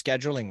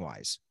scheduling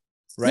wise,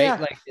 right? Yeah,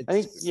 like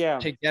I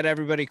think, to get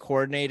everybody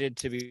coordinated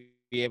to be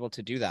able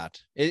to do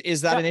that.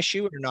 Is that an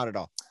issue or not at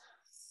all?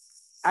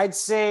 I'd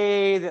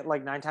say that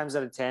like 9 times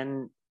out of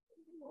 10,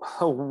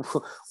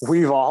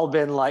 we've all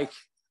been like,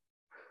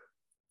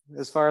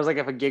 as far as like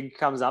if a gig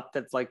comes up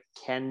that's like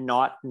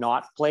cannot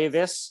not play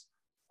this,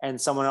 and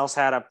someone else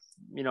had a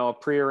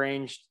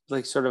prearranged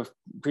like sort of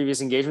previous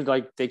engagement,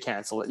 like they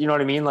cancel it. You know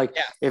what I mean? Like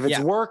if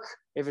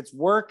it's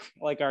work,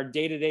 like our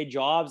day-to-day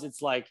jobs,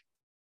 it's like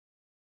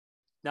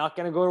not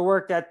going to go to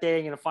work that day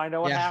and going to find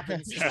out what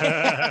happens. You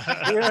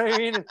know what I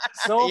mean?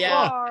 So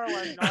far,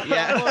 like, not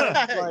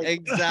like,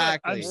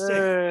 exactly.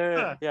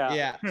 So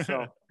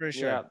for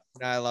sure.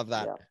 I love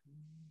that.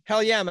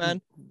 Hell yeah,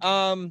 man.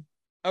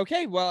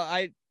 Okay.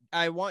 Well,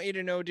 I want you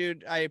to know,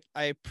 dude, I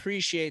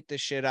appreciate the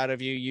shit out of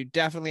you. You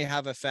definitely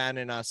have a fan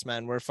in us,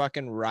 man. We're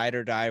fucking ride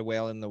or die,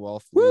 Wail in the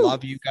Wolf. Woo!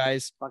 Love you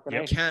guys.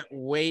 I can't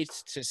wait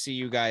to see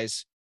you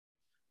guys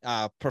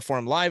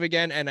perform live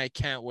again, and I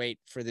can't wait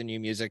for the new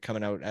music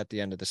coming out at the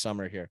end of the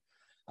summer here.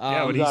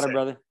 You got it,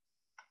 brother.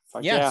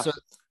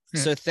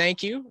 So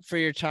thank you for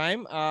your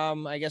time.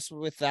 I guess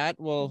with that,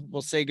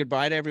 we'll say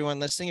goodbye to everyone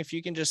listening. If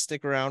you can just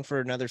stick around for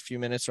another few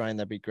minutes, Ryan,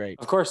 that'd be great.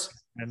 Of course.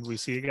 And we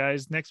see you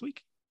guys next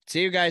week.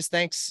 See you guys.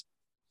 Thanks.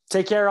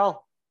 Take care,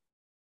 all.